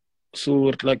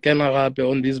 So like can happen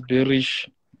on this bearish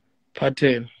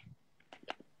pattern.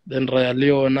 Then Raya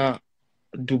Leona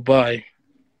Dubai.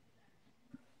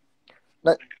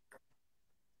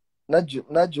 Not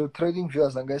your trading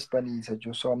viewers and guys Spanish,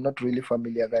 so I'm not really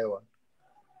familiar guy one.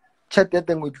 Chat that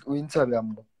thing with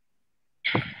Instagram.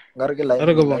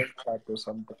 Live chat or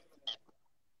something.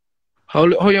 How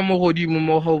ya mo godimo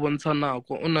mo ho bontsha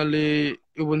nako o na le e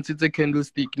bontshitse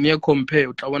candlestick near compare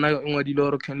o tla bona ngwadile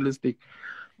gore candlestick,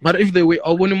 but if the way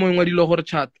a bone mo ngwadile gore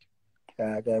chart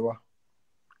yeah okay ba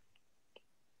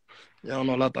ya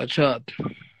no lata chart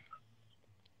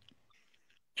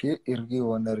ke irgi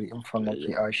wonari imfanga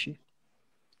ki ashi.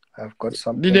 I've got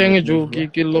something. Didn't jo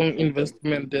ke long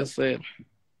investment there said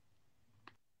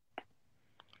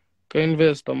ka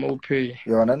investor mo pay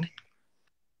yona ne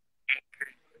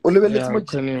o lebeletse mo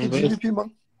GBP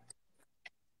mang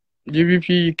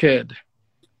GBP CAD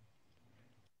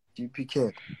GBP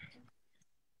CAD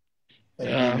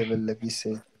yeah level let me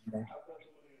say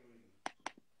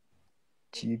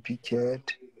GBP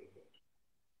CAD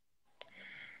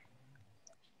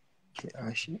ke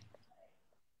ashi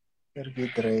ergi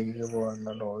drag ke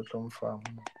bona lo tlomfam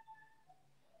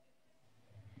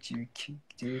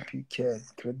GBP CAD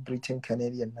Great Britain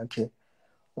Canadian okay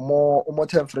umo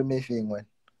time frame e feng when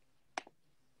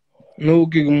no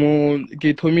ke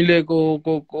thomile go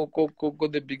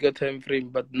the bigger time frame,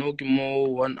 but no ke mo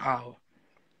 1 hour.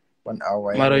 1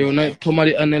 hour Mara yona thoma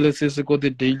di analysis go the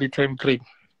daily time frame.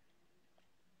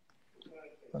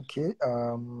 Okay,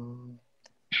 I'm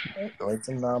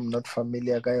not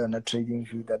familiar guy on a trading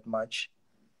view that much,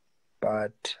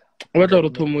 but What are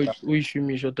the we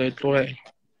shumisha ta tloe?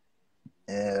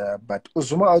 But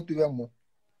uzuma out to them.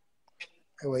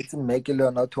 Wait, make it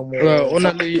learn out to more.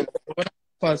 Only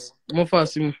more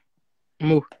fast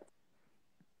mo.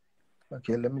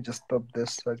 Okay, let me just stop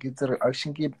this. I get the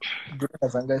reaction keep doing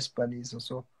as a guy Spanish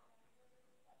so.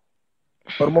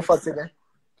 Or more fast guy.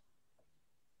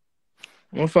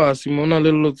 Mo fast mo na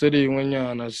le lo tse dingwe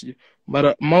nyana si.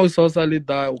 Mara mouse o sa le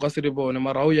da o ka se re bone,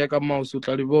 mara o ya ka mouse o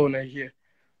tla le bona here.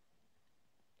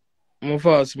 Mo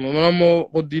fast mo na mo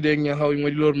go dileng ya how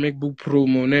ingwe dilo MacBook Pro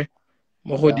mo ne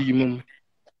mo godimo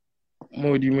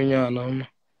mo di menyana.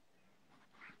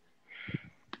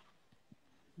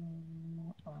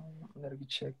 Let me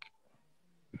check.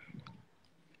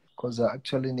 Because I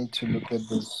actually need to look at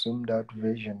the zoomed out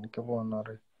version. Come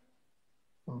on,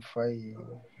 I'm fine.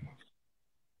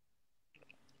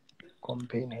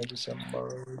 Campaign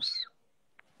December.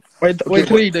 Wait,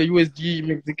 trade the USD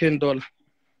Mexican dollar.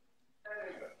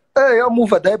 Hey, I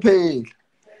move at that pay.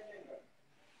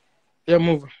 Yeah,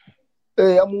 move.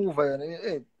 Hey, I move.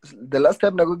 Hey, the last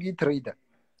time I go get trader,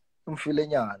 I'm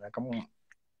feeling yana. Come on.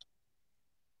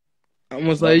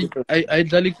 I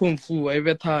jolly kung fu. I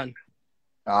vetan.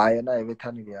 Na every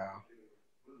time ya.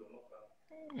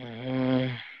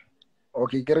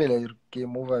 Okay, kere ke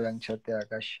move yang chat ya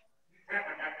kash.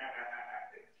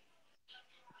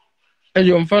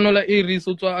 Ayo mfano la iris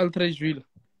utwa Altrejville.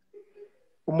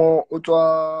 Umo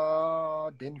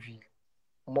utwa Denville.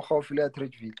 Umo khawfile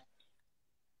Altrejville.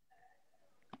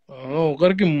 Oh,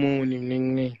 karki muni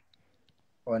ning.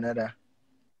 Onada.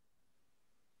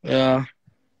 Yeah.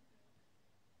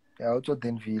 Ya utwa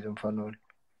Denville mfano.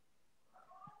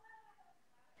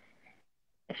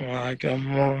 Ah,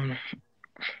 come on.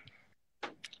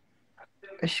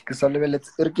 Ish, kisale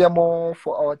let's irkiamo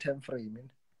 4-hour time frame.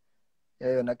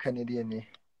 Yeah, yona Canadian ni.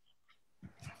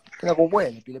 Kaya go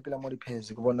buena pila mo di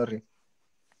pese ko bona re.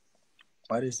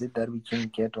 What is it that we can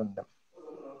get on them?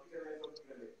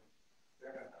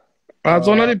 It's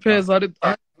only pairs.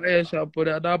 shapo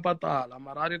da da patala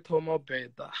mara di thoma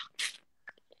beta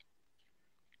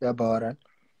ya bara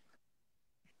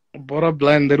bora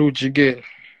blind ru jige.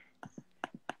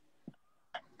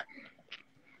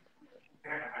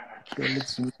 okay,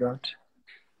 let's do that.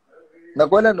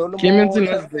 Nakwela no Kemenzi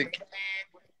mo Nasdaq.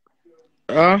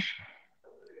 Ah,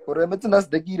 ore metsi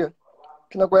Nasdaq ire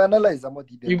kina go analyze mo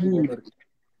di den ibu.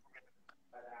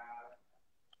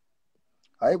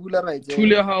 ai bula right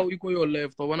Truly how iko your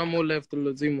left, or one more left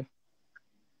lozimo.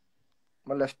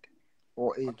 mo left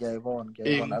o e ke ibon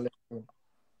ale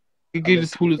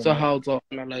Igi tools are how to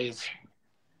analyze.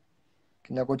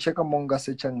 kina go checka monga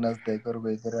se chang Nasdaq or go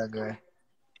ira ga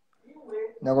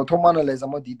na go thoma analyze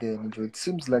mo di den. It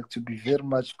seems like to be very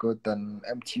much good than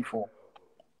MT4.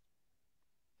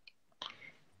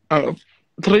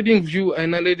 Trading view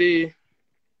analysis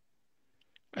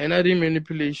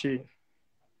manipulation.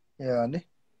 Yeah, ne?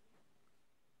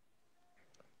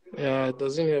 Yeah, it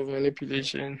doesn't have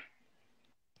manipulation.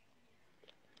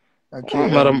 Okay.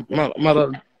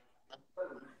 Mara.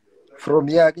 From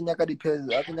here, I can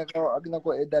depends. I can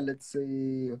go either, let's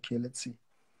say, okay, let's see.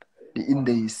 The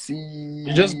index.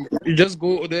 You just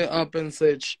go there up and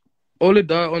search. Only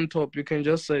that on top, you can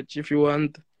just search if you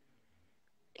want.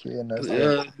 Okay,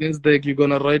 Nasdaq. Nasdaq, you're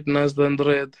gonna write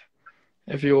nas100.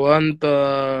 If you want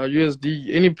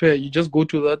USD, any pair, you just go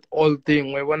to that all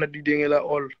thing. Why wanna do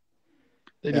all?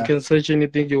 Then you can search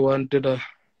anything you want.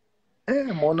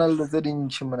 Monal the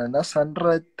inchimana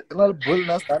nas100. Nal bull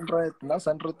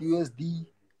nas100 USD.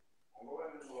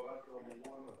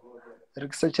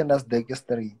 Research Nasdaq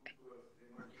Us30.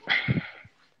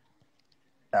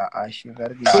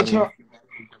 So,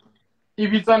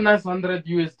 if it's a nas100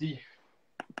 USD.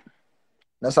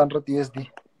 nas100 USD.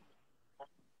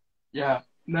 Yeah,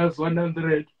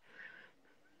 nas100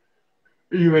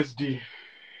 USD.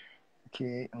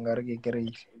 Okay, I'm gonna get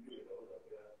it.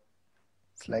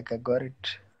 It's like I got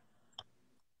it.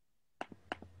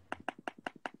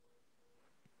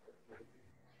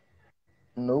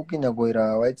 No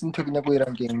kinagoira. Why it's into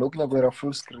kinagoira game? No kinagoira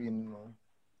full screen.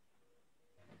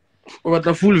 What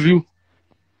the full view?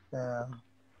 Yeah.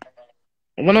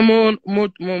 Wana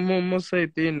mo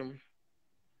site eno.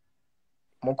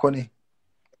 Mokone.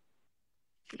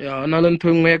 Yeah, na le ntho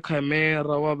engwe ya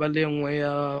camera wa ba le engwe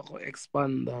ya go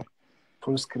expanda.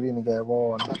 Full screen ga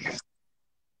bona.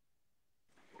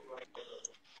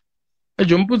 E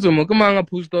jomputse mo ke manga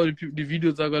posta di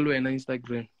video tsa ka le wena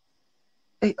Instagram.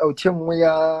 Eh, au tshengwe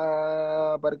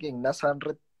ya barking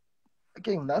nas100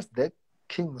 king Nasdaq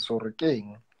king sorry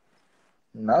king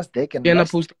Nasdaq and Kena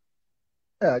post.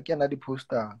 yeah, ke na di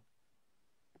poster.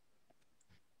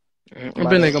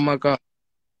 Mpene ka maka.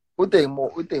 O teng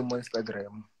mo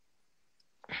Instagram.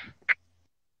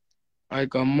 Ay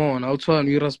come on, I'll try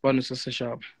and respond se se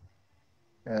sharp.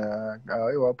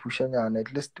 I wa pusha nyana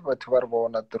at least batho ba re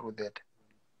bona through that.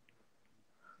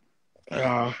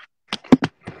 Yeah.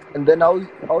 And then how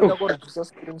ya go reduce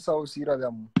screen sa o sira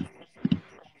bya mo.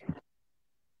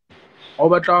 O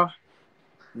batla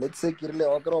Let's say kirile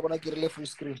o kro bona kirile full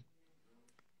screen.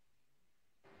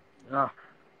 Yeah.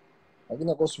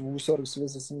 Akina go sbusa re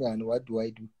se senyane, what do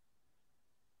I do?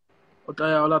 O tla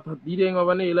ya ola thadile nga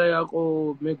bana ila ya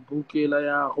go MacBook ila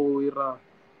ya go ira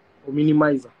o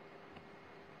minimizer.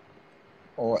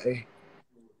 Oh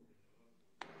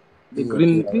The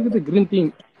green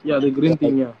thing. Yeah, the green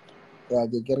thing, yeah. Yeah,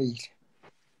 ke kerile.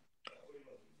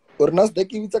 Or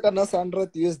Nasdaq e bitsa ka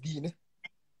nas100 USD ne?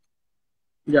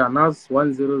 Yeah,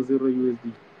 nas100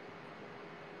 USD.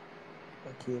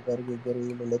 Okay,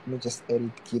 very. Let me just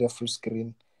edit Kira full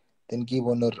screen. Then give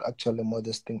on her actually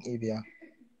modest thing area.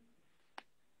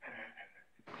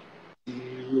 Hey,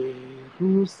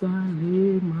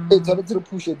 try to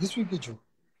push it this week, you.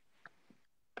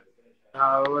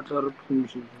 What are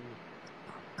push it?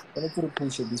 Try to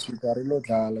push it this week.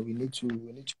 We need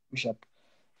to push up.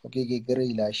 Okay, get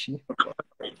ilashi.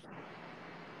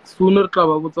 Sooner tla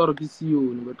ba botsa re ke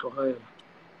CEO ne ba tlogela.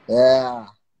 Yeah.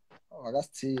 Oh, that's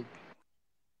cheap.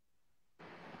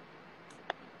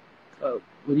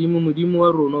 Modimo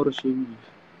wa rona o re shebile.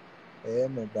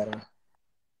 Me bara.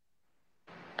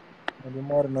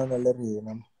 Modimo wa rona le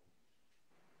rena.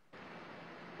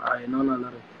 Ai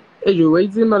no. Hey, you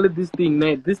wait in all this thing,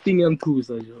 man. This thing am too,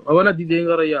 so. I wanna di ding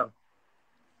ara ya.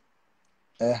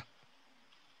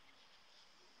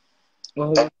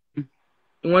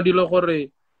 Ngwa di le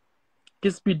gore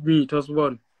ke speed meters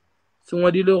one.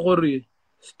 Ngwa di le gore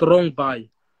strong buy.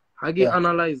 Ha ke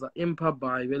analyzer impa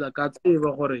buy bela ka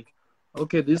tseba gore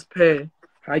okay, this pair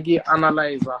ha ke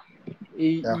analyzer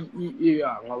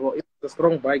yeah, ngabo if it's a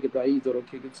strong buy ke tla itse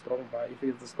okay, it's strong buy. If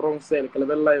it's a strong sell ke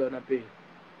lebella yona pair.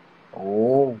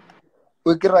 Oh.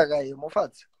 o kira kae mo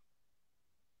fatshe?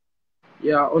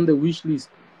 Yeah, on the wish list.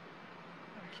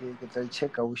 Okay, ke tla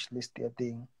check wish list ya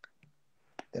teng.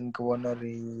 Then ke bona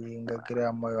re nka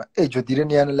kry-a mo yona. Jo dire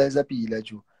ni analyze pila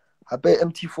jo. Hape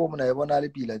MT4 mona e bona le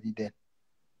pila di then.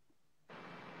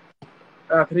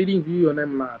 Trading view yona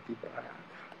mnati.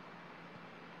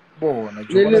 Bona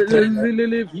jo bona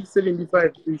le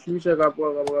V75 to shumisha ka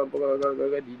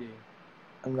dile.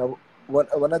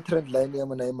 Bona trend line ya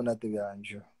mona e monate bjang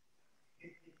jo.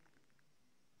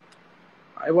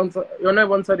 Yona e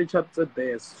bontsha di-chart tse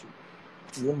best.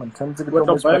 Ye man tshwanetse ke What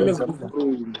tlo mo buy spara MacBook Pro?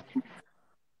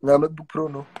 na MacBook Pro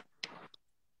no.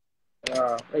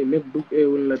 Yeah, hey, MacBook Air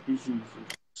o nlatishitse.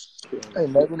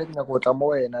 Nna ke ne ke nyaka go tla mo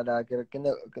wena da ke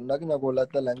nna ke nyaka go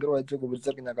latela ke re wa go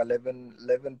botsa ke nyaka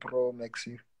 11 Pro Max.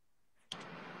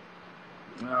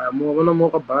 Mo bona mo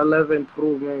ka ba 11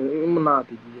 Pro e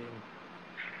monate di.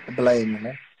 Blind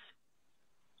ne.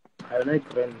 I like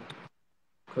trend.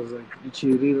 Because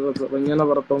di-cherry banyana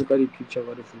ba rata nka di-picture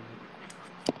ba di phone.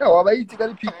 Ya wa ba itse ka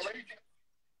di-picture.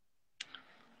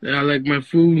 Yeah, like my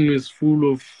phone is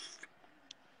full of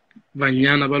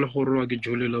banyana ba le gore wa ke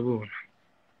jole la bona.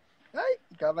 Ai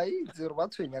ka ba itse re ba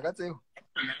tshwenya ka tseo.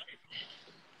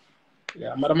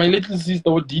 Yeah, mara my little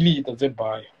sister o delete tse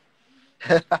buy.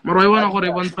 Mara I bona gore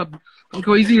e bontsha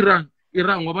okay is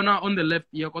irang wa bona on the left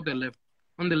ya ko the left.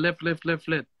 On the left.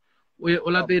 O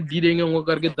la te di deng ngo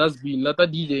ka re dustbin la ta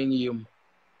di deng yemo.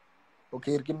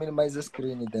 Okay, re ke minimize the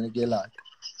screen then ke lata.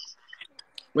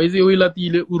 Wa itse o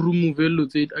ilatile o remove lo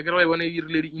tse a ke re wa bona e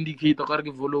rile di-indicator ka re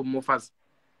ke volume mo fast.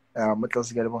 Mo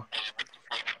tlase ka le bona.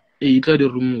 E tla di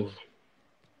remove.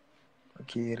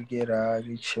 Okay, re ke ra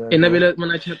re check. Ena bele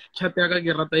mona chat ya ka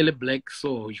ke rata ile black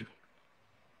sojo.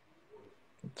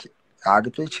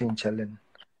 Ke tlo change len.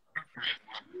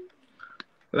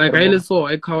 Like I saw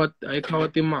I covered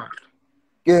the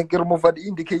Ke remove the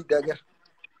indicator ke.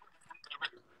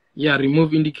 Yeah,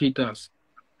 remove indicators.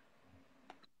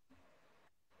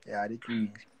 Yeah, it will.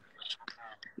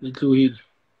 Little hill.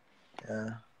 Yeah.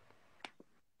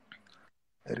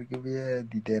 Re ke be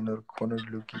di denor corner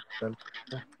look it.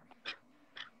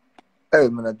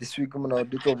 Mana this week mona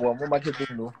di tlo boa mo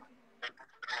marketing no.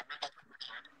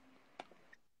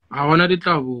 I wanna di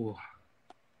tabo.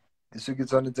 This week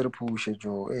it's on the push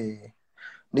jo.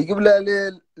 Ne ke bula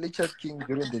le chat king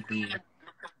during the day.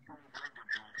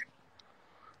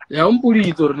 Ya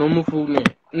umpuli tor no mo phone.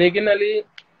 Ne ke na le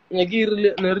ne ke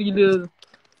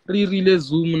rile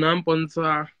zoom na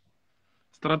mpontsha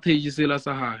strategy sela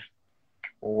sa hae.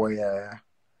 Oh yeah.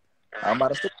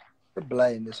 Mara se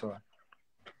blind this one.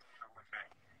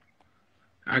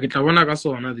 A ke tla bona ka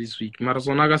sona this week. Mara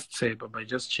sona ka tshepa by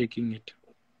just checking it.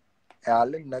 Ya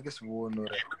le nna ke se bone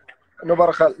re. No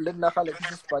bara ga le nna ga le ke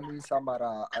se Spanish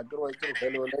mara a tlo wa itse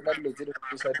velo le na dilo tse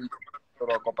di sa di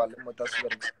ro kopa le mota se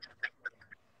re.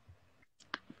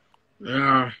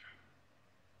 Yeah.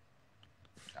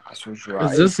 So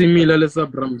It's just similar le sa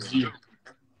Bramzi.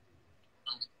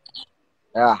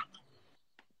 Yeah.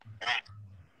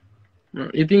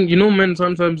 I think, you know, man,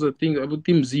 sometimes I think about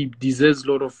Team Zip deserves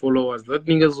a lot of followers. That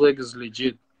nigga's work is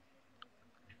legit.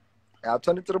 Yeah,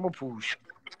 tshwanetse re mo push.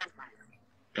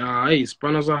 Hey,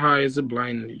 spanners are high as a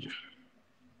blind.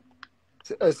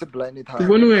 Se blind it high.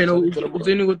 When we know, it's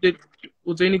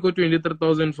only got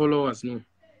 23,000 followers, no?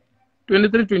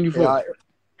 23, 24. Yeah,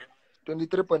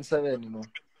 23.7, you know.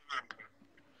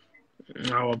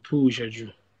 Our push at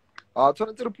you.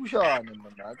 Tshwanetse re pushane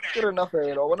mona. Ke re na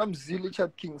fela bona mzili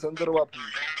chat king santse re wa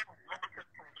push.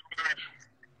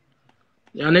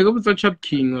 Yeah, nigga, but chat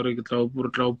king or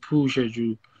a push at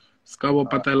you. Skabo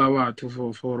patela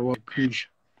batho for what push.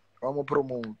 Wa mo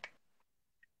promote.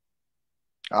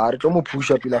 Re tlo mo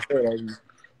pusha pila fela.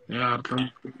 Yeah,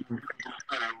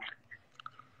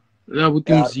 yeah, but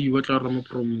Team Z what are mo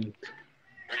promote.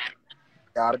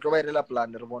 Ya re tlo ba irela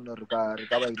plan re bone re ka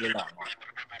ba irela.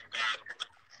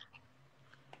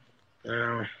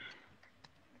 Yeah.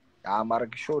 Mara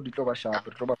ke show di tlo ba sharp,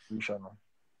 re tlo ba pusha no.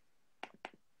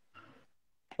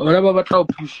 Ora ba batla o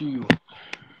push you.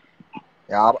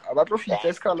 Ya ba tlo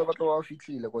fitla skalo ba tlo ba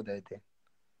fitlile go date.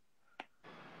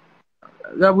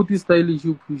 Ya buti stylish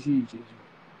you push it.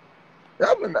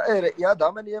 Ya mna ya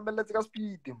dama ni emeletse ka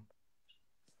speed.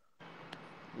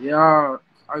 Yeah,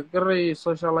 I agree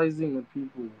socializing with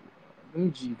people. Ya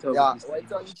wa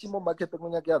itse ntshi mo market mo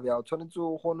nya ke ya bya o tshwanetse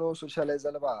o gone socialize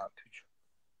le batho.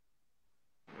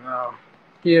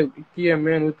 Yeah, he a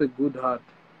man with a good heart.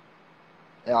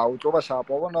 Ya o tlo ba sharp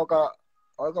o bona ka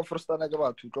frustana ke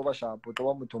batho o tlo ba sharp o tlo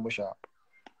ba motho mo sharp.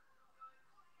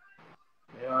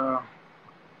 Yeah.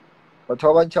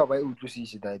 Batho ba ntšha ba e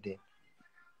utlwisise date.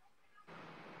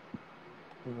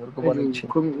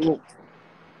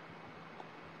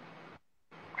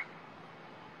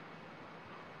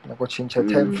 go change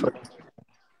time frame.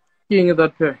 King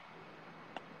that pair.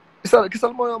 Ke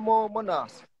sa mo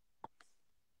nas.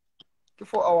 Ke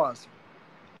 4 hours.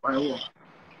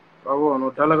 Bravo, no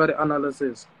dala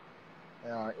analysis.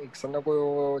 Yeah, ke sana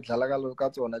go dlala ka lo ka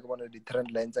tsona ke bona di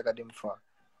trend lines ka dimfa.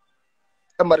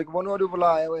 Mara ke bona o di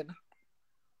bolaya wena.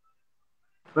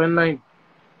 Trend line.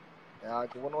 Yeah,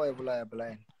 ke bona o e bolaya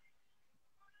blind.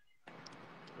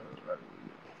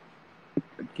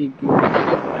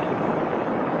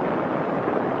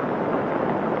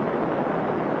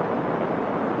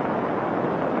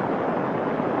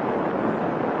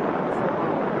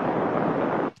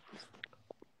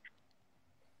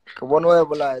 Ke bona o e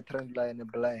bolaya trend line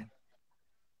blind.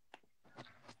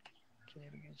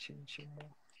 Change mo.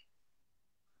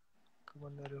 Ke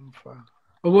bona re mfa.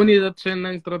 Oboni that trend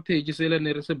line strategy sele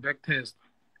ne re se back test.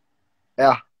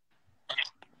 Yeah.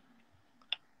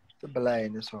 The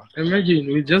blind so.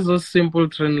 Imagine with just a simple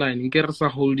trend line, in case sa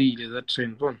hold that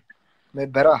trend one. Me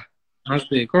better.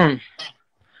 Nasdaq, come.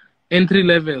 Entry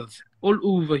levels all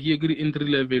over here. Entry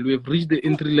level. We have reached the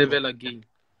entry level again.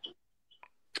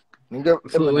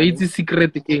 So it's a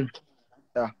secret thing.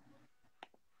 Yeah.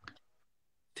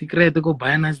 Secret go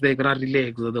buy Nasdaq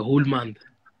relax the whole month.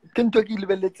 Can talk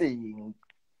ilibeletseng.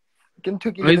 Can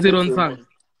talk ilibeletseng. Is it on time?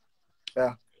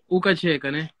 Yeah. Uka check,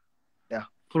 ne? Yeah.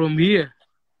 From here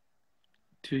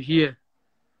to here.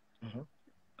 Mm-hmm.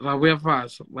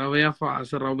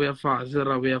 fast.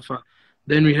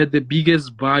 Then we had the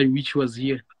biggest buy, which was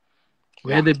here.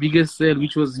 We had the biggest sell,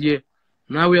 which was here.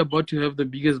 Now we're about to have the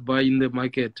biggest buy in the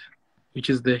market, which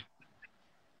is there.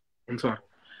 I'm sorry.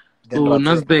 So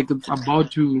Nasdaq is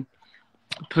about to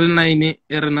trend line.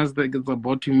 Nasdaq is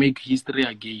about to make history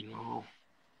again. Oh.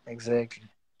 Exactly.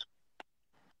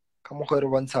 Come on,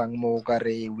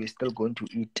 we're still going to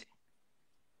eat.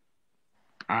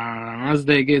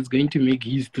 Nasdaq is going to make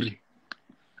history.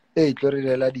 Hey,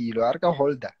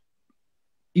 holder.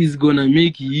 Is gonna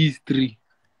make history.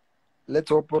 Let's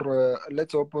hope for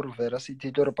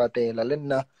veracity to patela.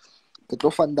 Lenna ke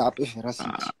tlo fanda up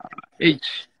veracity.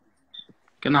 H.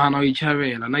 Can I know each other?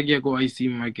 And I get go I see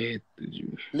market.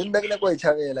 Linda ke go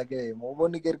ichabela ke mo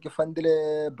bone ke re ke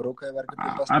fandile broker ba re ke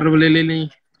pass. Arbolelele.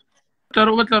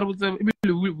 Taro botsa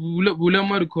bula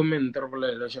mo comment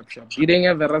arbolela sharp. Direng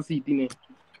ya veracity ne.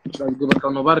 Like the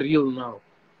batano ba real now.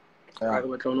 Like the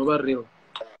batano ba real.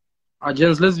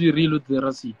 Agents, let's be real with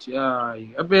veracity.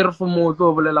 A pair for more to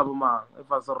bolela bo mang e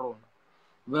fa se rona.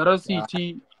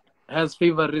 Veracity has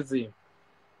favorism.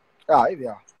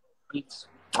 Yeah.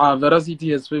 Veracity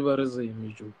has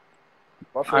favorism,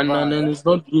 and it's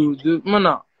not good.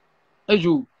 Mana, like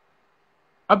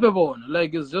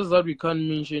it's just that we can't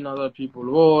mention other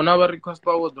people. Oh, now request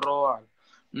a withdrawal.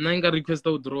 Nanga request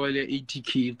a withdrawal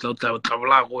 80K. Tla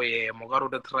go ye mo ka ro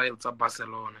the trials at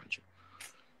Barcelona.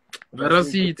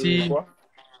 Veracity.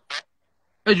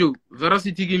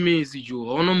 Veracity give me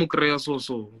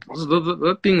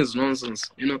that thing is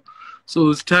nonsense, So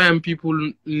it's time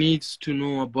people need to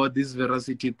know about this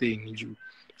veracity thing.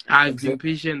 I've been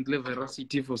patient with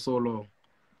veracity for so long.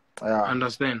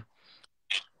 Understand?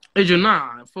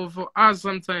 For us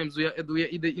sometimes we are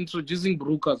either introducing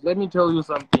brokers. Let me tell you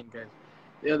something, guys.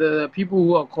 There are the people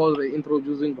who are called the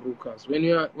introducing brokers. When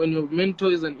your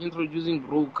mentor is an introducing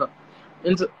broker,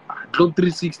 Globe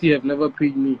 360 have never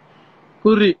paid me.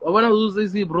 Hurry, I want to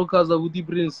say brokers are with the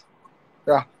prince.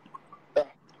 Yeah.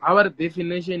 Our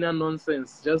definition and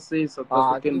nonsense. Just say South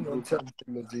African broker.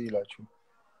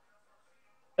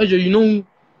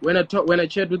 When I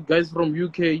chat with guys from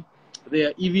UK, they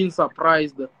are even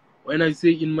surprised when I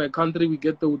say in my country we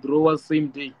get the withdrawal same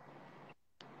day.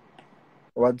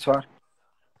 What's what?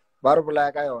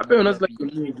 It's like a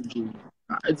movie.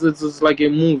 It's like a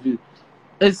movie.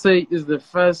 SA is the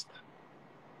first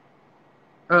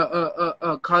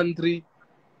country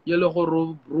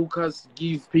yellow brokers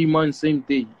give payment same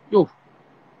day.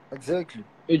 Exactly.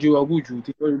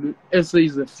 SA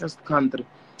is the first country.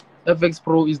 FX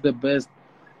Pro is the best.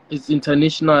 It's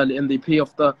international and they pay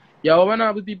after.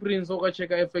 Prince check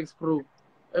FX Pro.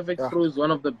 FX Pro is one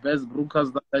of the best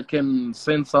brokers that I can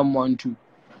send someone to.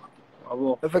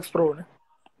 FX Pro, ne?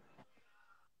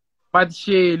 But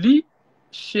Shelly,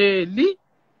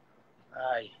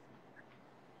 aye.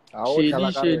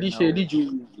 Shelly,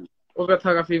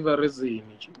 Okataka favorism.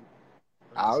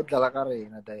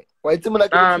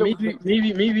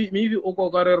 Maybe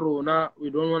Okokare Rona, we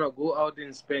don't want to go out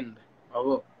and spend.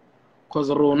 Because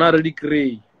Rona already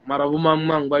cray. Maravumang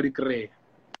mang body cray.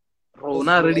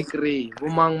 Rona already cray.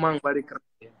 Vumang mang body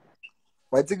cray.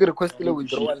 Why take a request to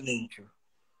withdrawal nature?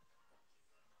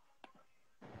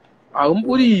 I'm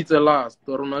putting it last.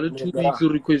 Rona 2 weeks to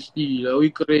request we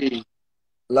cray.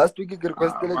 Last week ke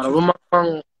requested mara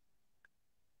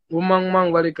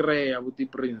mang ba le kreya buti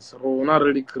prince rona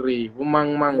re di kreya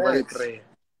mang ba le kreya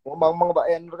mang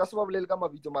ba en re ka se ba bolele ka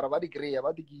mabitso mara ba di kreya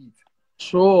ba di kitse.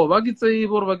 Sure, ba ke tsebe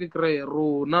gore ba ke kreya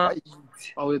rona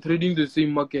are trading the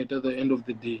same market at the end of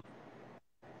the day.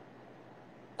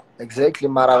 Exactly,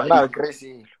 mara na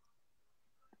crazy.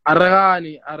 A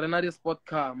re na di sport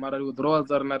car mara di withdrawal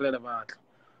tsa rena re le batla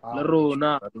le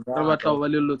rona re batla go ba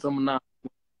le dilo tsa monate.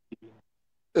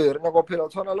 Re nyaka go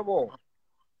phela tshwana le bona.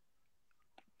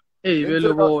 Be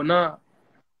le bona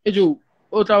jo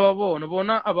o tla ba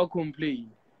bona a ba complain.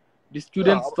 The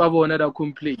students tsa bona da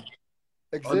complain.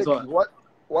 Exactly.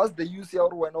 What's the use ya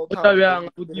gore wena o tla bjang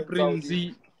buti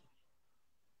prince?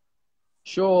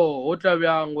 Sure, o tla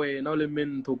bjang wena o le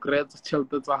mento kry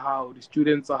tšhelete tsa gago di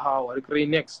students tsa gago a re kry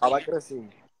next.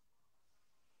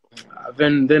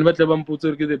 Then ba tle ba mpotse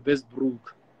gore ke the best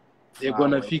broke. They're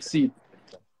gonna fix it.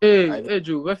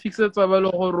 Jo ba fixetsa ba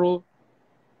le gore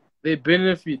they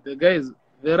benefit. The guys,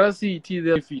 veracity, they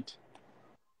benefit.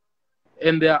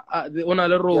 And they are on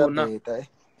a rona.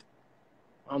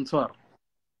 I'm sorry.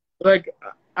 Like,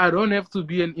 I don't have to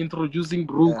be an introducing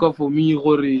broker for me.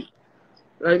 Like,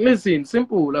 listen,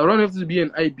 simple. I don't have to be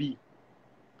an IB.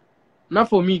 Not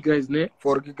for me, guys.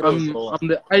 I'm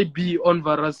the IB on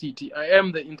veracity. I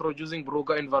am the introducing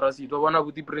broker in veracity.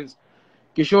 Prince.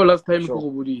 Show last time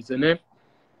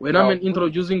when I'm an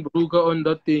introducing broker on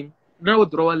that thing, now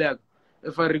withdrawal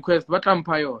if I request, but I'm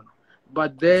on.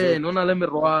 But then, who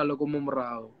are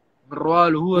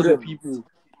the people?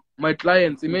 My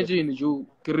clients. Imagine you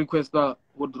request a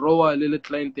withdrawal little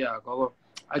client. I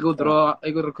go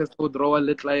request withdrawal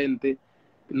little client.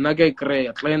 Naga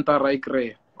create client I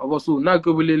create. Also,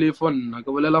 naga will fun.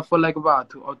 Naga will for like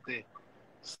that out there.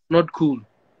 It's not cool.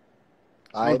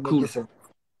 Not cool.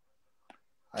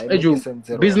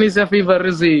 Business have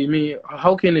favorism.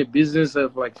 How can a business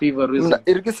have like favorism?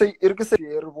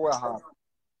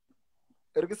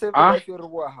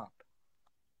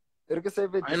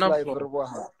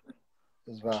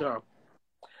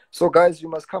 So guys, you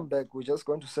must come back. We're just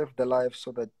going to save the live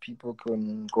so that people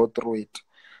can go through it.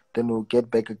 Then we'll get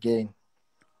back again.